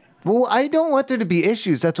 Well, I don't want there to be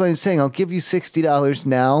issues. That's why I'm saying I'll give you $60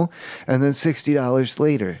 now, and then $60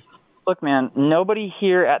 later. Look, man, nobody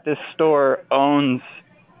here at this store owns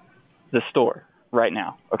the store right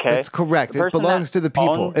now, okay? That's correct. It belongs to the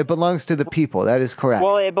people. It belongs to the people. That is correct.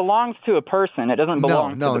 Well, it belongs to a person. It doesn't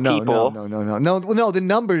belong to the people. No, the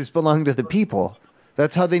numbers belong to the people.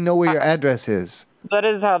 That's how they know where your address is. That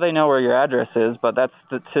is how they know where your address is, but that's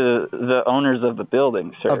to the owners of the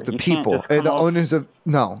building, sir. Of the people. The owners of...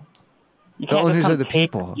 No. The owners are the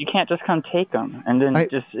people. You can't just come take them and then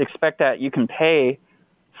just expect that you can pay.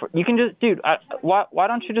 You can just... Dude, why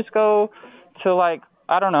don't you just go to, like,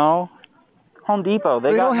 I don't know, Home Depot?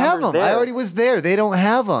 They don't have them. I already was there. They don't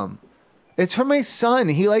have them. It's for my son.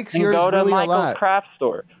 He likes yours really a lot. Go to Michael's Craft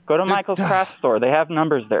Store. Go to Michael's Craft Store. They have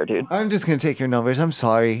numbers there, dude. I'm just going to take your numbers. I'm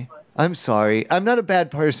sorry. I'm not a bad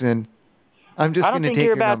person. I'm just going to take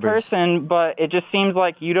your numbers. I don't think you're a bad person, but it just seems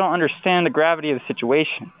like you don't understand the gravity of the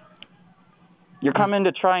situation. You're coming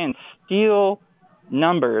to try and steal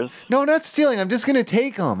numbers. No, not stealing. I'm just going to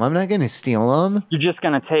take them. I'm not going to steal them. You're just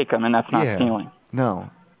going to take them, and that's not stealing. No.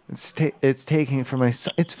 It's taking for my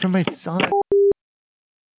son. It's for my son.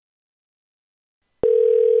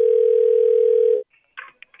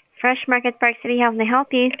 Fresh Market Park City, how can I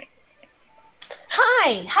help you?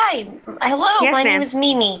 Hi. Hello, yes, my name is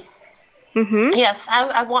Mimi. Mm-hmm. Yes,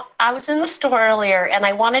 I was in the store earlier, and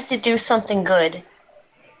I wanted to do something good.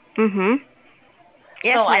 Mm-hmm.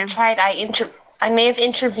 Yes, so ma'am. I may have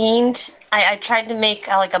intervened. I tried to make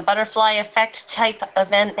like a butterfly effect type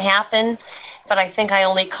event happen, but I think I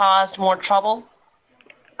only caused more trouble.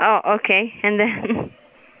 Oh, okay. And then...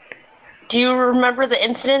 Do you remember the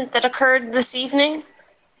incident that occurred this evening?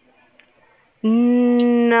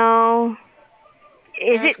 No.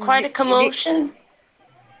 It was quite a commotion.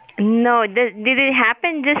 No. Did it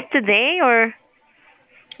happen just today, or?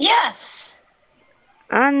 Yes.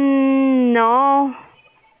 No.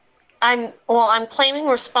 I'm claiming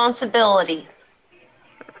responsibility.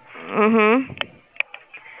 Mhm.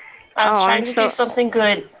 I was trying to do something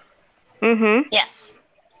good. Mhm. Yes.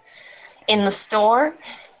 In the store,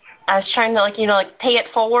 I was trying to pay it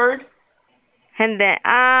forward. And then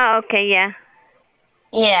okay, yeah.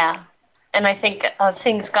 Yeah. And I think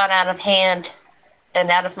things got out of hand and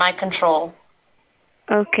out of my control.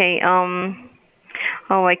 Okay.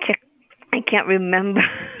 I can't remember.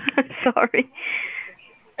 Sorry.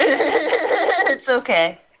 It's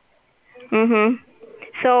okay. Mhm.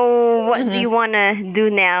 So what do you want to do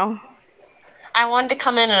now? I wanted to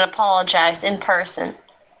come in and apologize in person.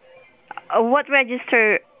 What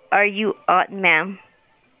register are you at, ma'am?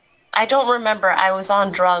 I don't remember. I was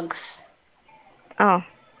on drugs. Oh.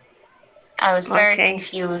 I was very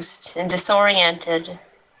confused and disoriented.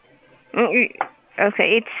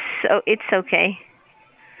 Okay, it's okay.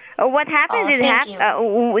 What happened?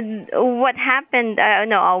 What happened?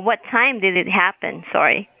 No. What time did it happen?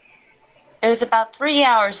 Sorry. It was about 3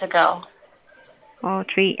 hours ago. Oh,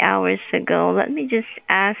 3 hours ago. Let me just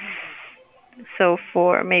ask. So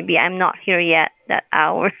maybe I'm not here yet that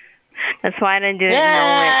hour. That's why I didn't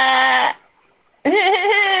know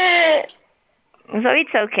it. So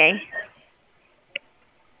it's okay.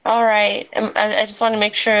 All right. I just want to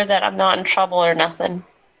make sure that I'm not in trouble or nothing.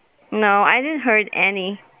 No, I didn't heard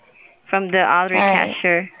any from the other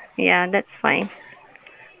cashier. Yeah, that's fine.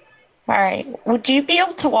 All right. Would you be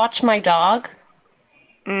able to watch my dog?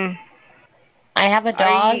 I have a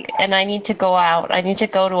dog, and I need to go out. I need to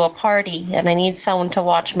go to a party, and I need someone to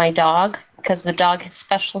watch my dog because the dog has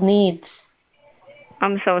special needs.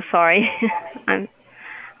 I'm so sorry.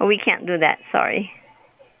 We can't do that. Sorry.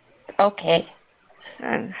 Okay.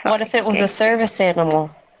 I'm sorry. What if it was a service animal?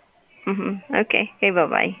 Okay. Okay.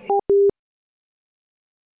 Bye-bye.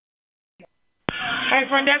 Hey,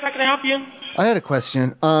 front desk, how can I help you? I had a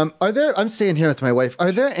question. I'm staying here with my wife.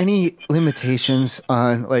 Are there any limitations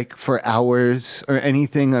on, for hours or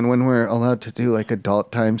anything on when we're allowed to do,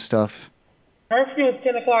 adult time stuff? Curfew is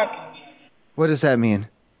 10 o'clock. What does that mean?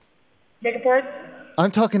 Beg your pardon?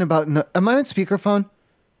 I'm talking about... am I on speakerphone?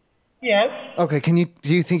 Yes. Okay,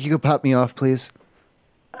 do you think you could pop me off, please?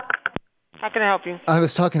 How can I help you? I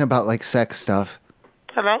was talking about, sex stuff.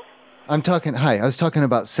 Hello? Hi, I was talking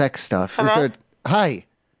about sex stuff. Hello? Hi.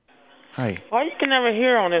 Hi. Why you can never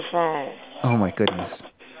hear on this phone? Oh, my goodness.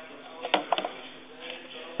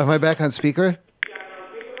 Am I back on speaker?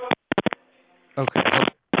 Okay. Oh,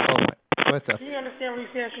 my. What the... Do you understand what he's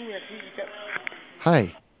saying? Come here.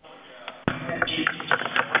 Hi.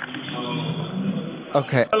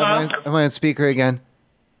 Okay. Hello? Am I on speaker again?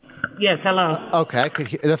 Yes, hello. Okay, I could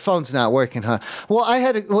hear. The phone's not working, huh? Well,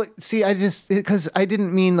 because I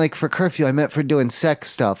didn't mean for curfew. I meant for doing sex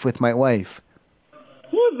stuff with my wife.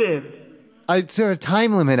 Who is this? Is there a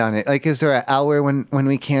time limit on it? Is there an hour when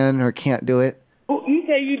we can or can't do it? You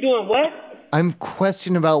say you doing what? I'm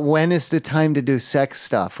questioning about when is the time to do sex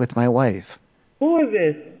stuff with my wife. Who is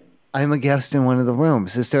this? I'm a guest in one of the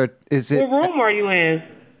rooms. What room are you in?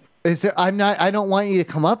 I don't want you to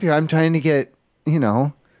come up here. I'm trying to get,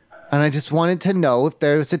 and I just wanted to know if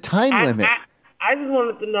there was a time limit. I just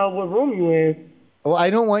wanted to know what room you in. Well,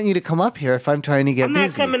 I don't want you to come up here if I'm trying to get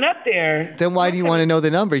busy. I'm not coming up there. Then why do you want to know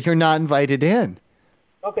the number? You're not invited in.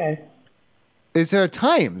 Okay. Is there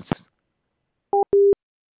times?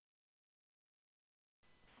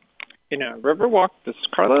 Riverwalk, this is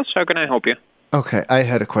Carlos. How can I help you? Okay, I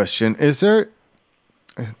had a question.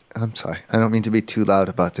 I'm sorry, I don't mean to be too loud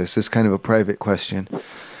about this. It's kind of a private question.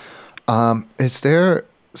 Is there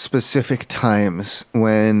specific times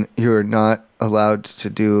when you're not allowed to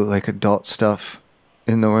do adult stuff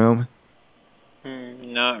in the room?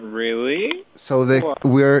 Not really. So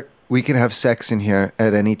we can have sex in here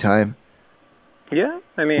at any time? Yeah,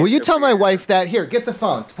 I mean... Will you tell my wife that? Here, get the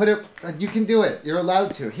phone. You can do it. You're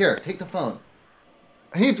allowed to. Here, take the phone.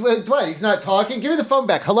 What? He's not talking? Give me the phone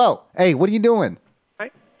back. Hello. Hey, what are you doing?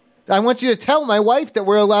 Hi. I want you to tell my wife that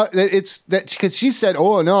we're allowed, because she said,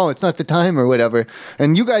 oh, no, it's not the time or whatever.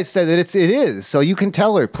 And you guys said that it is. So you can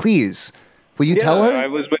tell her, please. Will you tell her? I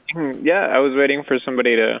was waiting for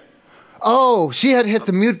somebody to... Oh, she had hit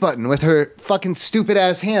the mute button with her fucking stupid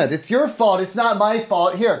ass hand. It's your fault. It's not my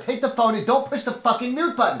fault. Here, take the phone and don't push the fucking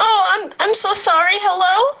mute button. Oh, I'm so sorry.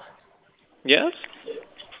 Hello? Yes?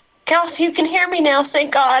 Gareth, you can hear me now.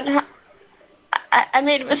 Thank God. I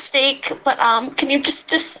made a mistake, but can you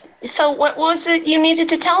just so what was it you needed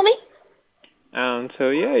to tell me?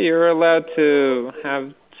 You're allowed to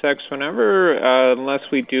have sex whenever, unless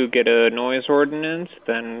we do get a noise ordinance,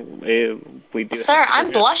 then we do. Sir,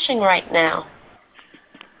 I'm blushing right now.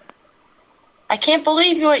 I can't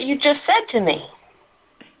believe what you just said to me.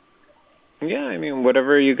 Yeah, I mean,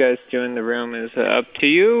 whatever you guys do in the room is up to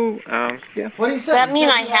you. Yeah. What do you say? Does that mean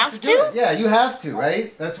I have to? Yeah, you have to,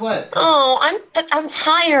 right? That's what. Oh, I'm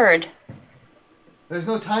tired. There's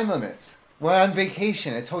no time limits. We're on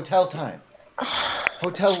vacation. It's hotel time.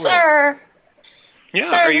 Hotel rules. Sir. Yeah,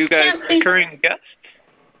 Sir, are you guys can't be... recurring guests?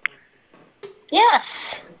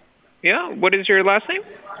 Yes. Yeah, what is your last name?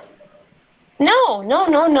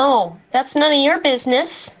 No. That's none of your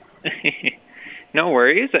business. No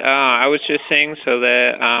worries. I was just saying so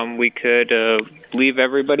that we could leave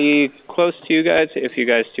everybody close to you guys if you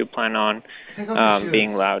guys do plan on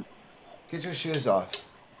being loud. Get your shoes off.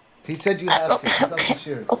 He said you have to. Take off your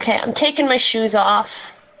shoes. Okay, I'm taking my shoes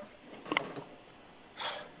off.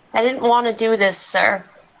 I didn't want to do this, sir.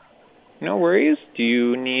 No worries. Do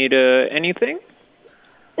you need anything?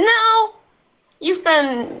 No. You've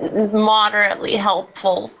been moderately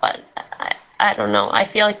helpful, but I don't know. I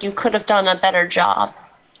feel like you could have done a better job.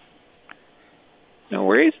 No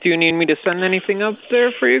worries. Do you need me to send anything up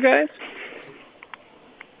there for you guys?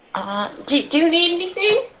 Do you need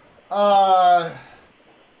anything?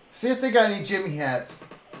 See if they got any Jimmy hats.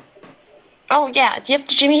 Oh, yeah. Do you have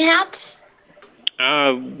Jimmy hats?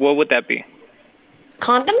 What would that be?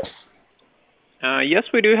 Condoms? Yes,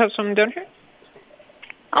 we do have some down here.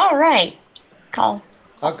 All right. I'll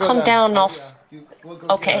come down and I'll...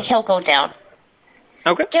 Okay, he'll go down.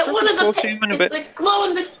 Okay. Get one of We'll see you in a bit. the glow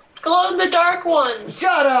in the dark ones.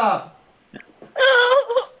 Shut up!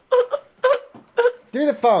 Through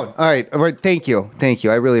the phone. All right. Thank you.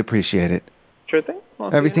 I really appreciate it. Sure thing.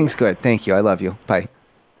 Everything's good. Thank you. I love you. Bye.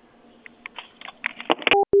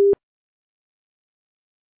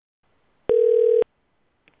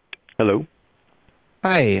 Hello.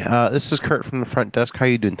 Hi. This is Kurt from the front desk. How are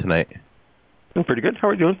you doing tonight? I'm pretty good. How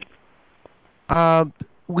are you doing?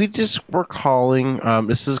 We just were calling.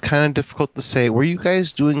 This is kind of difficult to say. Were you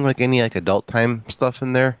guys doing any adult time stuff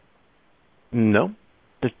in there? No,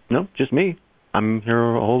 just me. I'm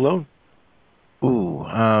here all alone. Ooh,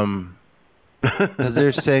 'cause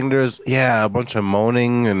they're saying there's a bunch of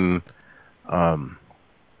moaning and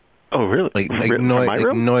Oh really? Like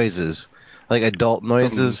room? noises, like adult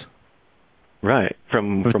noises. Right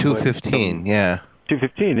from 215. Yeah.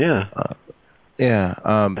 215. Yeah.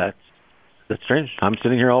 That's strange. I'm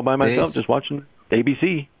sitting here all by myself, just watching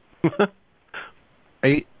ABC.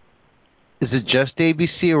 Is it just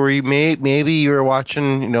ABC, or maybe you were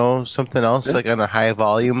watching, something else on a high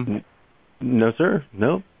volume? No, sir.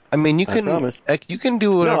 No. I mean, you can do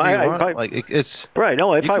whatever you want. It's right.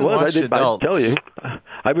 No, if I was, I'd tell you.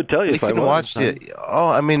 I would tell you if I was. You can watch it. Oh,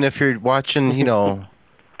 I mean, if you're watching,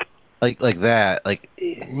 like that,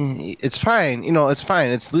 it's fine. It's fine.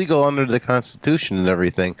 It's legal under the Constitution and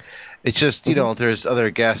everything. It's just, there's other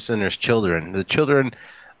guests and there's children. The children,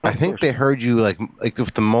 I think they heard you like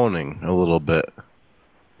with the moaning a little bit.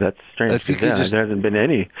 That's strange. There hasn't been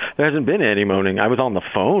any moaning. I was on the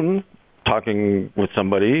phone talking with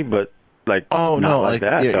somebody, but that.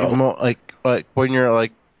 Like when you're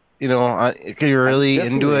you're really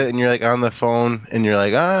into it and you're on the phone and you're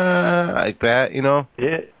like that,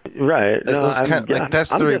 Yeah, right. No, that's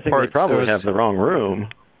the report. They probably have the wrong room.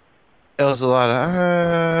 It was a lot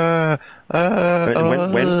of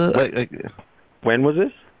when was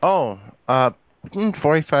this?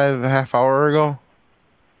 45 a half hour ago.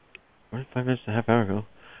 45 minutes a half hour ago.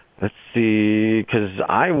 Let's see, because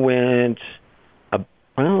I went. It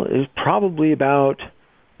was probably about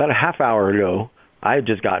a half hour ago. I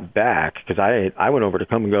just got back because I went over to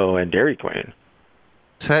Come and Go and Dairy Queen.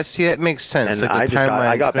 So that makes sense. And the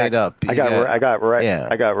timeline's made up. I got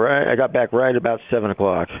back right about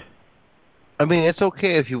 7:00. I mean, it's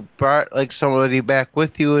okay if you brought somebody back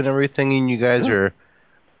with you and everything, and you guys are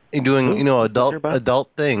doing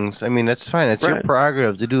adult things. I mean, that's fine. It's your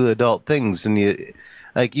prerogative to do adult things, and you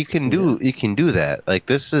can do that.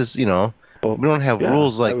 This is we don't have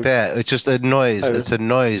rules that. It's just a noise. It's a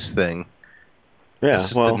noise thing. Yeah, it's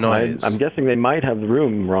just a noise. I'm guessing they might have the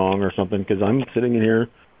room wrong or something because I'm sitting in here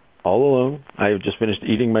all alone. I just finished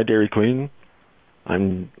eating my Dairy Queen.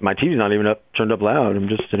 My TV's not even turned up loud. I'm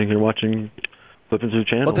just sitting here flipping through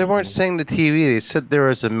channels. Well, they weren't saying the TV. They said there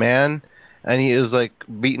was a man, and he was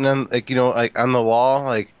beating on on the wall,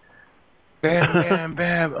 bam, bam,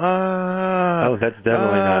 bam. Oh, that's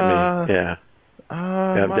definitely not me. Yeah.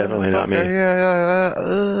 Definitely not me.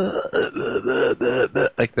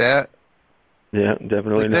 Like that. Yeah,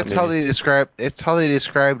 definitely not that's me. How they described. It's how they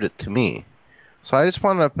described it to me. So I just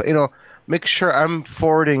want to, make sure I'm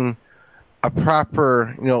forwarding a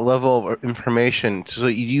proper, level of information so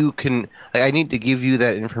you can. I need to give you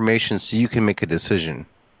that information so you can make a decision.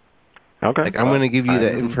 Okay. Like I'm going to give you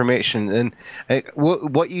that information, and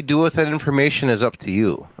what you do with that information is up to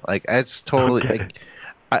you. Like it's totally like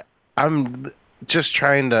I'm just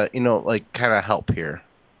trying to like kind of help here.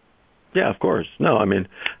 Yeah, of course. No, I mean,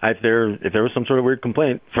 if there was some sort of weird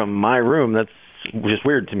complaint from my room, that's just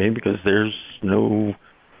weird to me because there's no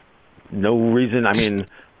reason. I mean,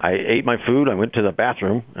 I ate my food, I went to the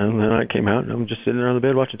bathroom, and then I came out and I'm just sitting there on the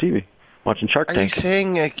bed watching TV, watching Shark Tank. Are you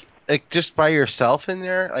saying like just by yourself in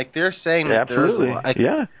there? Like they're saying that absolutely.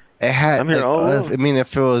 Yeah. It had. I'm here all alone. I mean,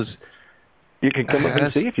 if it was, you can come up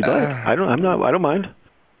and see if you'd like. I don't mind.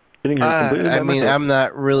 Sitting here completely by myself. I'm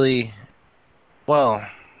not really. Well,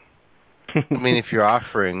 I mean, if you're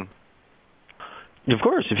offering. Of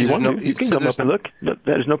course, if you want to, you can come up and look.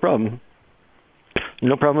 That is no problem.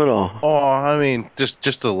 No problem at all. Oh, I mean,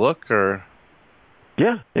 just a look, or.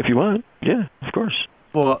 Yeah, if you want. Yeah, of course.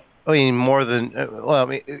 Well, I mean, more than. Well, I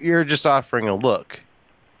mean, you're just offering a look.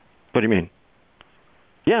 What do you mean?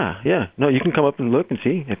 Yeah. No, you can come up and look and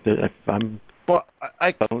see if I'm. Well,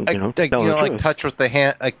 like touch with the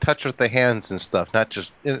hand, like touch with the hands and stuff, not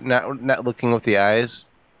just not looking with the eyes.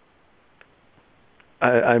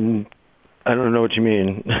 I don't know what you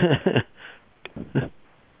mean.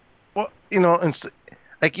 Well,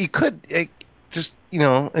 like you could just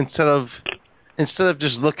instead of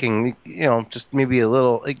just looking, just maybe a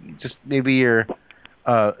little, like just maybe you're.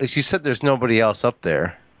 As you said, there's nobody else up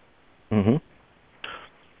there. Mm-hmm.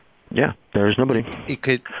 Yeah, there's nobody. You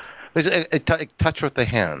could touch with the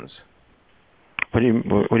hands. What do you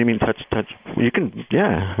mean touch? You can,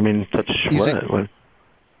 yeah. I mean touch what?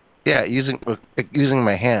 Yeah, using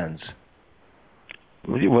my hands.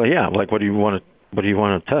 Well, yeah. Like, what do you want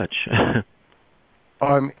to touch?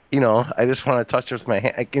 I just want to touch with my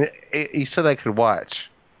hand. You said I could watch,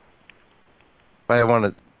 but I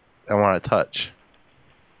want to touch.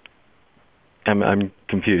 I'm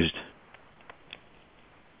confused.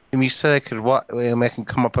 You said I could watch. I can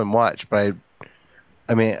come up and watch, but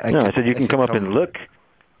I said you can come up and look.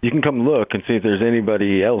 You can come look and see if there's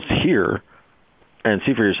anybody else here, and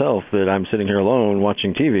see for yourself that I'm sitting here alone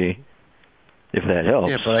watching TV. If that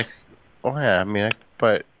helps. Yeah,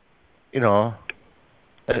 but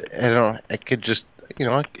I don't. I could just. I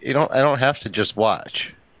don't have to just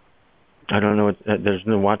watch. I don't know. There's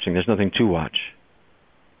no watching. There's nothing to watch.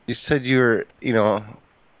 You said you were.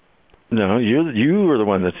 No, you were the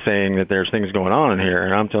one that's saying that there's things going on in here,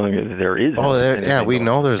 and I'm telling you that there is. Oh, yeah, we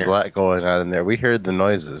know there's a lot going on in there. We heard the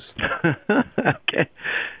noises. Okay.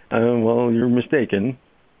 Well, you're mistaken.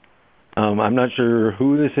 I'm not sure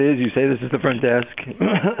who this is. You say this is the front desk.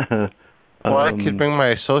 Well, I could bring my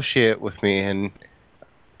associate with me, and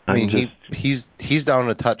he's down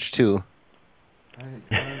to touch too.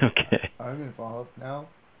 Okay. I'm involved now.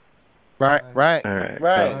 Right. All right.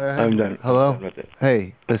 I'm done. Hello? I'm done with it.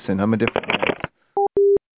 Hey, listen, I'm a different guy.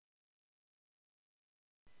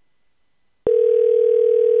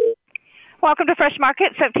 Welcome to Fresh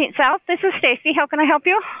Market, 17th South. This is Stacy. How can I help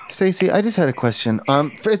you? Stacy, I just had a question.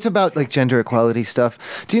 It's about like gender equality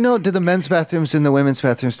stuff. Do the men's bathrooms and the women's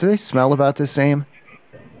bathrooms, do they smell about the same?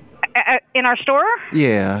 In our store?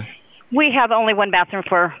 Yeah. We have only one bathroom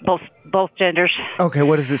for both genders. Okay,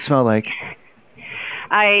 what does it smell like?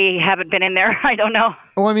 I haven't been in there. I don't know.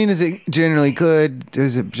 Well, I mean, is it generally good?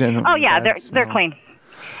 Is it generally Oh, yeah, they're clean.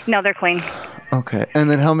 No, they're clean. Okay.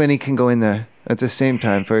 And then how many can go in there at the same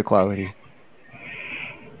time for equality?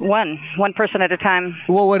 One person at a time.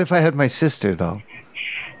 Well, what if I had my sister, though?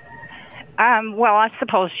 Well, I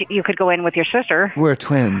suppose you could go in with your sister. We're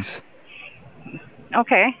twins.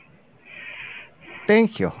 Okay.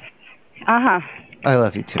 Thank you. Uh-huh. I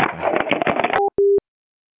love you, too. Bye.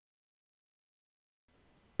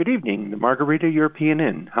 Good evening, the Margarita European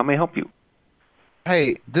Inn. How may I help you?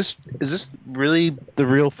 Hey, is this really the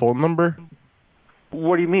real phone number?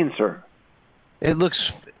 What do you mean, sir? It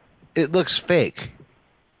looks fake.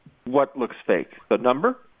 What looks fake? The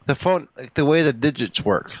number? The phone, like the way the digits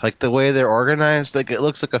work, like the way they're organized, like it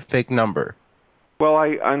looks like a fake number. Well,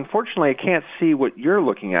 unfortunately I can't see what you're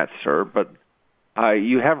looking at, sir, but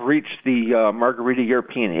you have reached the Margarita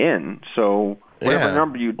European Inn, so whatever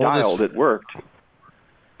number you dialed, it worked.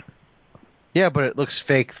 Yeah, but it looks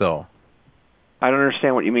fake, though. I don't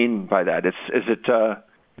understand what you mean by that. Is it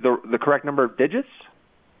the correct number of digits?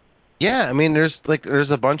 Yeah, I mean, there's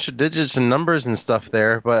a bunch of digits and numbers and stuff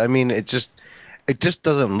there, but I mean, it just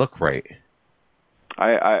doesn't look right.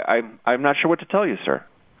 I'm not sure what to tell you, sir.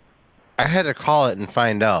 I had to call it and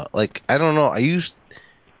find out. Like, I don't know. Are you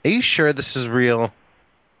sure this is real?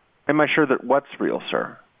 Am I sure that what's real,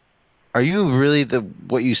 sir? Are you really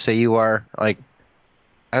what you say you are? Like,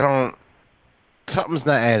 something's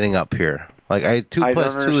not adding up here. Like 2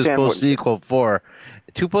 plus 2 is supposed to equal 4.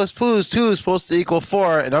 2 plus 2 is supposed to equal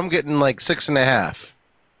 4, and I'm getting like 6.5.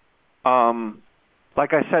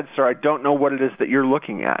 Like I said, sir, I don't know what it is that you're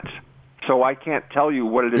looking at, so I can't tell you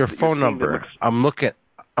what it is. Your that phone you're seeing number. that looks...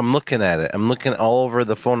 I'm looking at it. I'm looking all over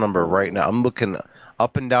the phone number right now. I'm looking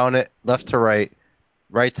up and down it, left to right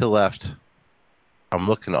to left. I'm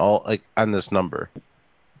looking all like on this number.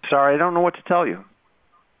 Sorry, I don't know what to tell you.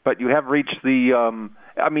 But you have reached the.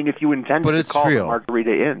 I mean, if you intended to call the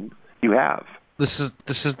Margarita Inn, you have. This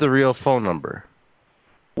is the real phone number.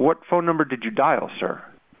 What phone number did you dial, sir?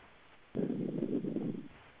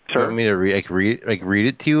 You want me to read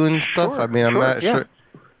it to you and stuff? Sure, I mean, I'm not yeah. sure.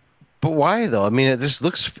 But why though? I mean, it just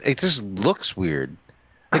looks weird.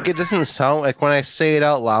 Like it doesn't sound like when I say it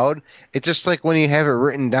out loud. It's just like when you have it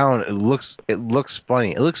written down. It looks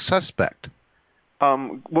funny. It looks suspect.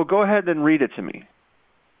 Well, go ahead and read it to me.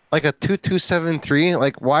 Like a 2273.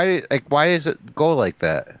 Like why does it go like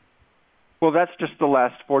that? Well, that's just the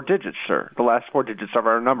last 4 digits, sir. The last 4 digits of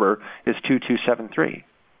our number is 2273.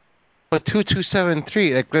 But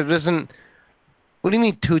 2273, like that doesn't. What do you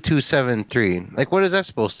mean 2273? Like what is that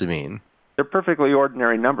supposed to mean? They're perfectly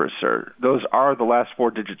ordinary numbers, sir. Those are the last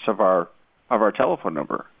 4 digits of our telephone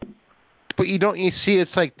number. But you see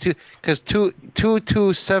it's like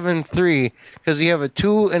 2273 because you have a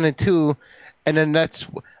 2 and a 2, and then that's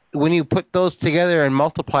when you put those together and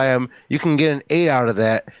multiply them, you can get an 8 out of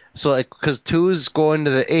that. So like because 2's go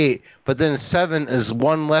into the 8, but then 7 is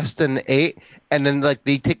 1 less than 8, and then like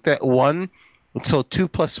they take that 1, so 2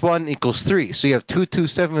 plus 1 equals 3. So you have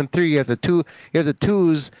 2273. You have the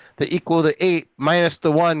 2's that equal the 8 minus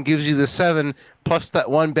the 1 gives you the 7 plus that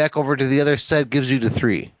 1 back over to the other side gives you the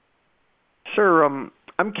 3. Sir, I'm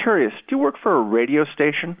curious. Do you work for a radio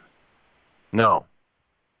station? No.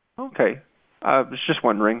 Okay. I was just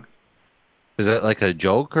wondering. Is that like a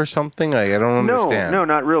joke or something? I don't understand. No,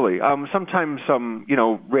 not really. Sometimes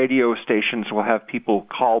radio stations will have people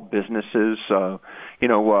call businesses,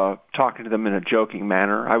 talking to them in a joking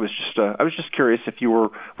manner. I was just curious if you were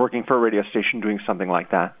working for a radio station doing something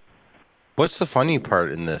like that. What's the funny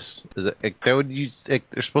part in this? Is it like, there's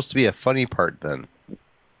supposed to be a funny part then?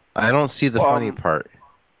 I don't see the funny part.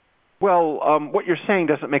 Well, what you're saying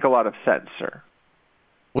doesn't make a lot of sense, sir.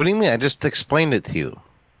 What do you mean? I just explained it to you.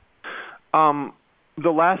 The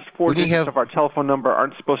last 4 digits of our telephone number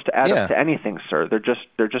aren't supposed to add up to anything, sir.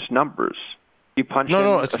 They're just numbers. You punch in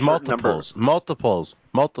it's multiples. Multiples.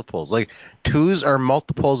 Like 2's are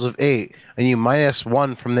multiples of 8, and you minus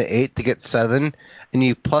 1 from the 8 to get 7, and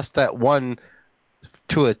you plus that 1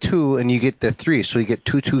 to a 2, and you get the 3. So you get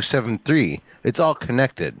 2273. It's all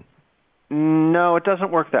connected. No, it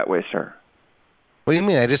doesn't work that way, sir. What do you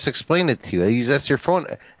mean? I just explained it to you. That's your phone.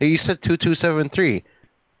 You said 2273.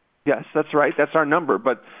 Yes, that's right. That's our number.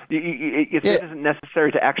 But it isn't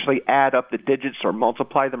necessary to actually add up the digits or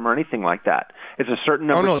multiply them or anything like that. It's a certain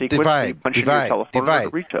number sequence. Divide. You punch in your telephone number to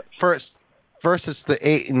reach us. First, it's the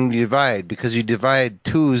 8 and you divide because you divide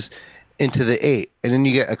 2's into the 8, and then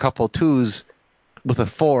you get a couple 2's with a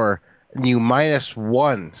 4, and you minus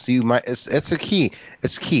 1. So it's a key.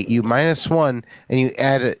 It's key. You minus 1 and you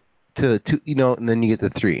add it to 2, and then you get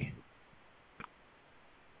the 3.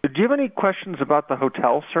 Do you have any questions about the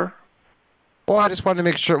hotel, sir? Well, I just wanted to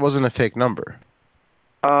make sure it wasn't a fake number.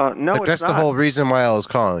 No, it's that's not. The whole reason why I was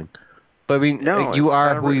calling. But I mean, you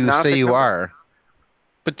are who you say you are.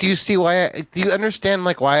 But do you see why? Do you understand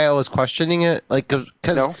why I was questioning it? Because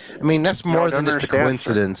I mean, that's more than just a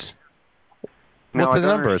coincidence. No, with the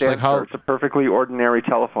numbers, sir. It's a perfectly ordinary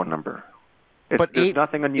telephone number. There's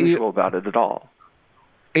nothing unusual about it at all.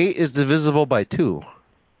 8 is divisible by 2.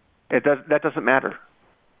 That doesn't matter.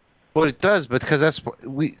 Well, it does, but because that's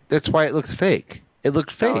why it looks fake. It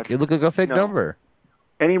looked fake. It looked like a fake number.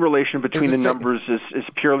 Any relation between the numbers is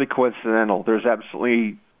purely coincidental. There's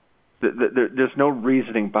absolutely there's no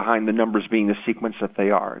reasoning behind the numbers being the sequence that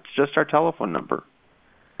they are. It's just our telephone number.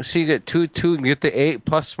 So you get 2, you get the 8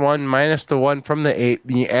 plus 1 minus the 1 from the 8,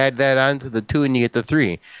 and you add that on to the 2, and you get the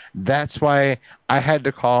 3. That's why I had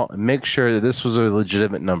to call and make sure that this was a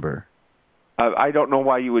legitimate number. I don't know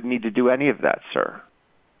why you would need to do any of that, sir.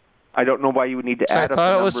 I don't know why you would need to add up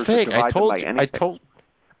the numbers and divide them by anything.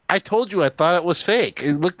 I told you I thought it was fake.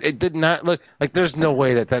 It did not look like there's no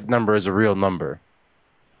way that number is a real number.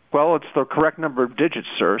 Well, it's the correct number of digits,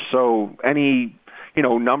 sir. So any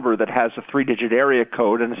number that has a 3-digit area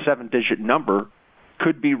code and a 7-digit number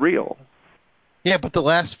could be real. Yeah, but the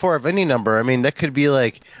last 4 of any number, I mean, that could be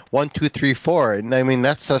like 1, 2, 3, 4, and I mean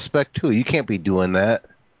that's suspect too. You can't be doing that.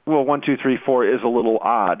 Well, 1, 2, 3, 4 is a little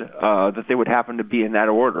odd that they would happen to be in that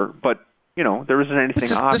order, but there isn't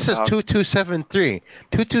anything odd. This is 2273.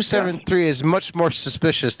 2273 is much more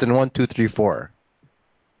suspicious than 1234.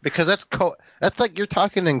 Because that's like you're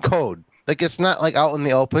talking in code. Like it's not like out in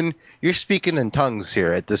the open. You're speaking in tongues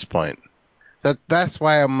here at this point. That's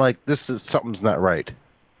why I'm like, something's not right.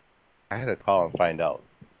 I had to call and find out.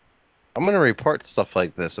 I'm gonna report stuff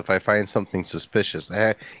like this if I find something suspicious.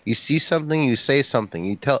 You see something, you say something.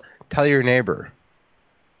 You tell your neighbor,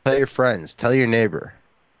 tell your friends, tell your neighbor.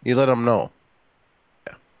 You let them know.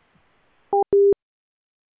 Yeah.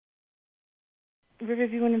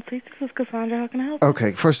 Riverview and Police, this is Cassandra. How can I help?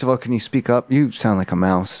 Okay, first of all, can you speak up? You sound like a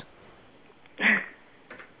mouse.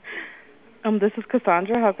 This is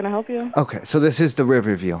Cassandra. How can I help you? Okay, so this is the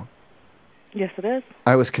Riverview. Yes, it is.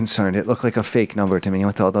 I was concerned. It looked like a fake number to me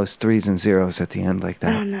with all those 3s and 0s at the end like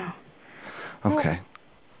that. Oh, no. Okay.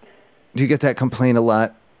 Do you get that complaint a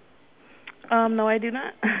lot? No, I do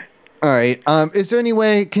not. All right. Is there any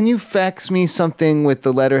way, can you fax me something with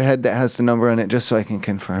the letterhead that has the number on it just so I can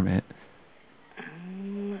confirm it?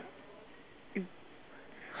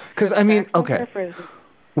 Because, I mean, okay.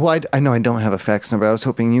 Well, I know I don't have a fax number. I was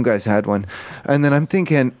hoping you guys had one. And then I'm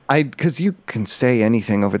thinking, because you can say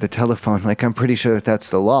anything over the telephone. Like, I'm pretty sure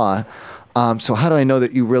that's the law. So how do I know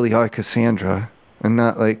that you really are Cassandra and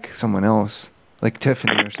not, like, someone else? Like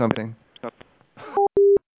Tiffany or something?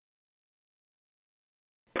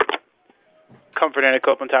 Comfort Inn at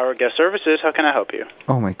Copeland Tower Guest Services. How can I help you?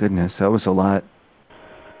 Oh, my goodness. That was a lot.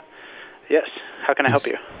 Yes. How can I help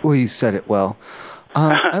you? Well, you said it well.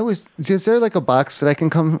 Is there like a box that I can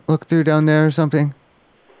come look through down there or something?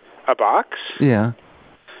 A box? Yeah.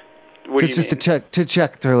 What do you just mean? to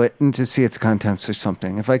check through it and to see its contents or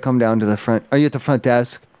something. If I come down to the front, are you at the front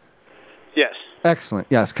desk? Yes. Excellent.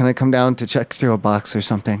 Yes. Can I come down to check through a box or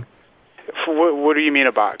something? What do you mean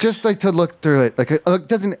a box? Just like to look through it. Like it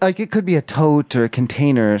doesn't like it could be a tote or a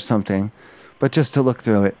container or something, but just to look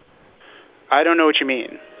through it. I don't know what you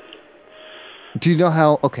mean. Do you know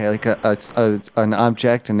how? Okay, like an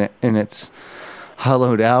object and it's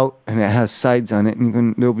hollowed out and it has sides on it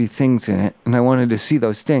and there'll be things in it, and I wanted to see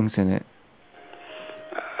those things in it.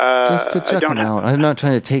 Just to check them out. I'm not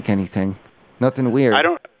trying to take anything. Nothing weird.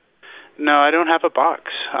 No, I don't have a box.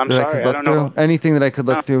 I'm sorry. I don't know. Anything that I could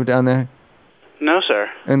look through down there? No, sir.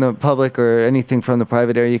 In the public or anything from the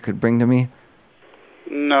private area you could bring to me?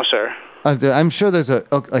 No, sir. I'm sure there's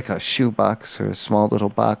like a shoe box or a small little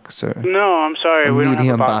box or no, I'm sorry. We don't have a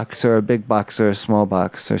medium box. box or a big box or a small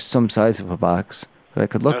box or some size of a box that I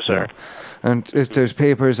could look through. Sir. And if there's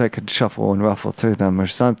papers, I could shuffle and ruffle through them or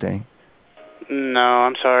something. No,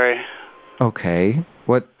 I'm sorry. Okay.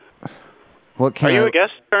 What can Are you a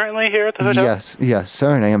guest currently here at the hotel? Yes,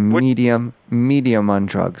 sir. And I am medium on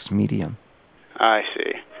drugs, medium. I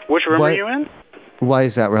see. Which room are you in? Why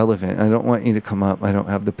is that relevant? I don't want you to come up. I don't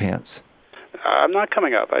have the pants. I'm not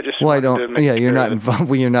coming up. I just Well, wanted to make sure you're not involved.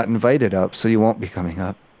 Well, you're not invited up, so you won't be coming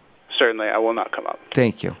up. Certainly, I will not come up.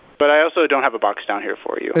 Thank you. But I also don't have a box down here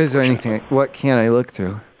for you. Is there anything? What can I look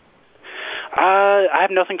through? I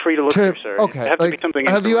have nothing for you to look through, sir. Okay. It have to be something.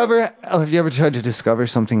 Have you ever tried to discover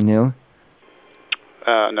something new?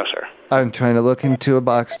 No, sir. I'm trying to look into a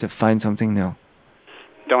box to find something new.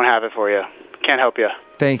 Don't have it for you. Can't help you.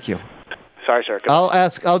 Thank you. Sorry, sir.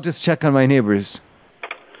 I'll just check on my neighbors.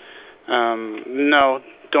 No,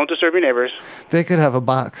 don't disturb your neighbors. They could have a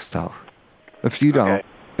box, though. If you don't,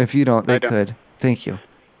 they could. Thank you.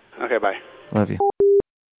 Okay, bye. Love you.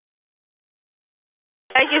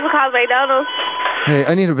 Thank you for calling McDonald's. Hey,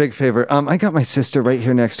 I need a big favor. I got my sister right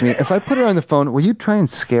here next to me. If I put her on the phone, will you try and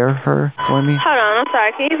scare her for me? Hold on, I'm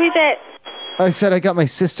sorry. Can you repeat that? I said I got my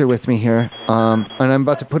sister with me here, and I'm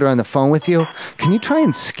about to put her on the phone with you. Can you try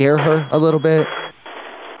and scare her a little bit?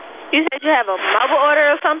 You said you have a mobile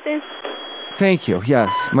order or something? Thank you.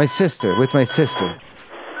 Yes, my sister, with my sister.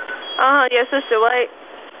 Your sister, what?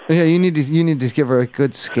 Yeah, you need to give her a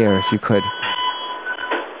good scare if you could.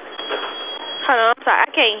 Hold on, I'm sorry. I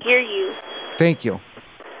can't hear you. Thank you.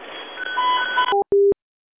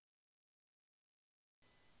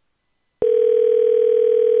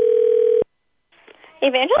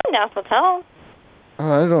 Evangeline Downs Hotel.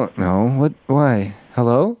 Oh, I don't know. Why?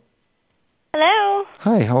 Hello? Hello?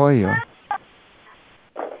 Hi, how are you?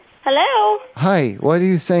 Hello? Hi, what are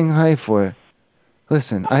you saying hi for?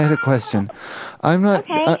 Listen, I had a question. I'm not...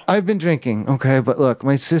 Okay. I've been drinking, okay? But look,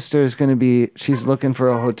 my sister is going to be... She's looking for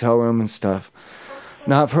a hotel room and stuff.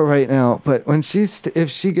 Not for right now, but when if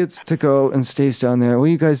she gets to go and stays down there, will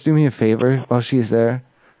you guys do me a favor while she's there?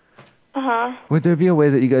 Uh-huh. Would there be a way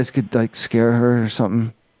that you guys could, like, scare her or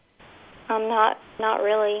something? Not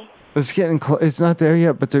really. It's getting close. It's not there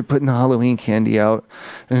yet, but they're putting the Halloween candy out,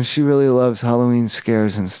 and she really loves Halloween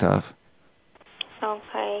scares and stuff.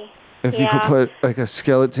 If you could put like a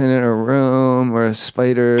skeleton in her room or a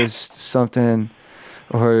spider, something,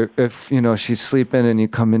 or if she's sleeping and you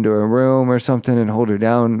come into her room or something and hold her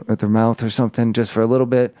down with her mouth or something just for a little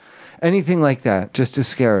bit, anything like that, just to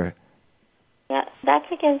scare her. Yeah,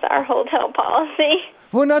 that's against our hotel policy.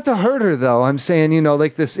 Well, not to hurt her though. I'm saying,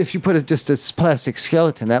 like this. If you put just a plastic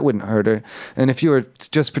skeleton, that wouldn't hurt her. And if you were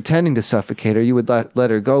just pretending to suffocate her, you would let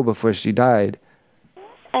her go before she died.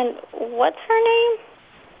 And what's her name?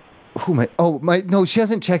 No, she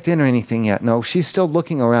hasn't checked in or anything yet. No, she's still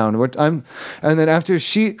looking around. And then after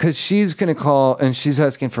because she's going to call and she's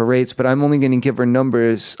asking for rates, but I'm only going to give her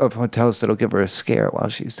numbers of hotels that'll give her a scare while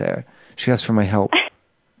she's there. She asked for my help.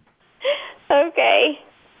 Okay.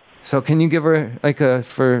 So can you give her a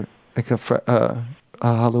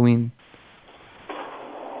Halloween?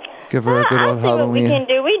 Give her a good old Halloween. I'll see what we can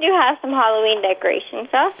do. We do have some Halloween decorations,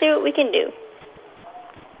 so I'll see what we can do.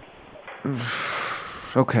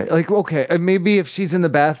 Okay. Maybe if she's in the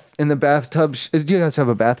bathtub. Do you guys have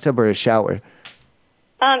a bathtub or a shower?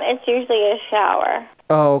 It's usually a shower.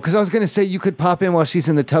 Oh, because I was gonna say you could pop in while she's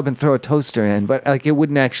in the tub and throw a toaster in, but it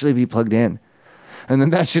wouldn't actually be plugged in, and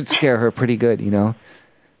then that should scare her pretty good,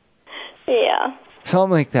 Yeah.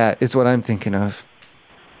 Something like that is what I'm thinking of.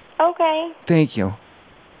 Okay. Thank you.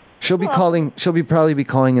 She'll be calling. She'll probably be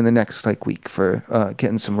calling in the next week for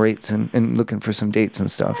getting some rates and looking for some dates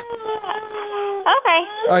and stuff. Okay.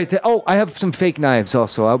 All right. I have some fake knives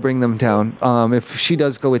also. I'll bring them down. If she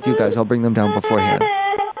does go with you guys, I'll bring them down beforehand.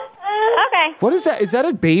 Okay. What is that? Is that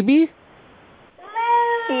a baby?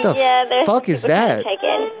 The fuck is that?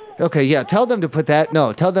 Okay, yeah. Tell them to put that.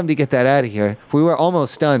 No, tell them to get that out of here. We were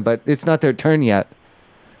almost done, but it's not their turn yet.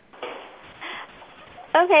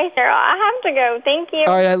 Okay, sir. I have to go. Thank you.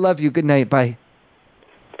 All right. I love you. Good night. Bye.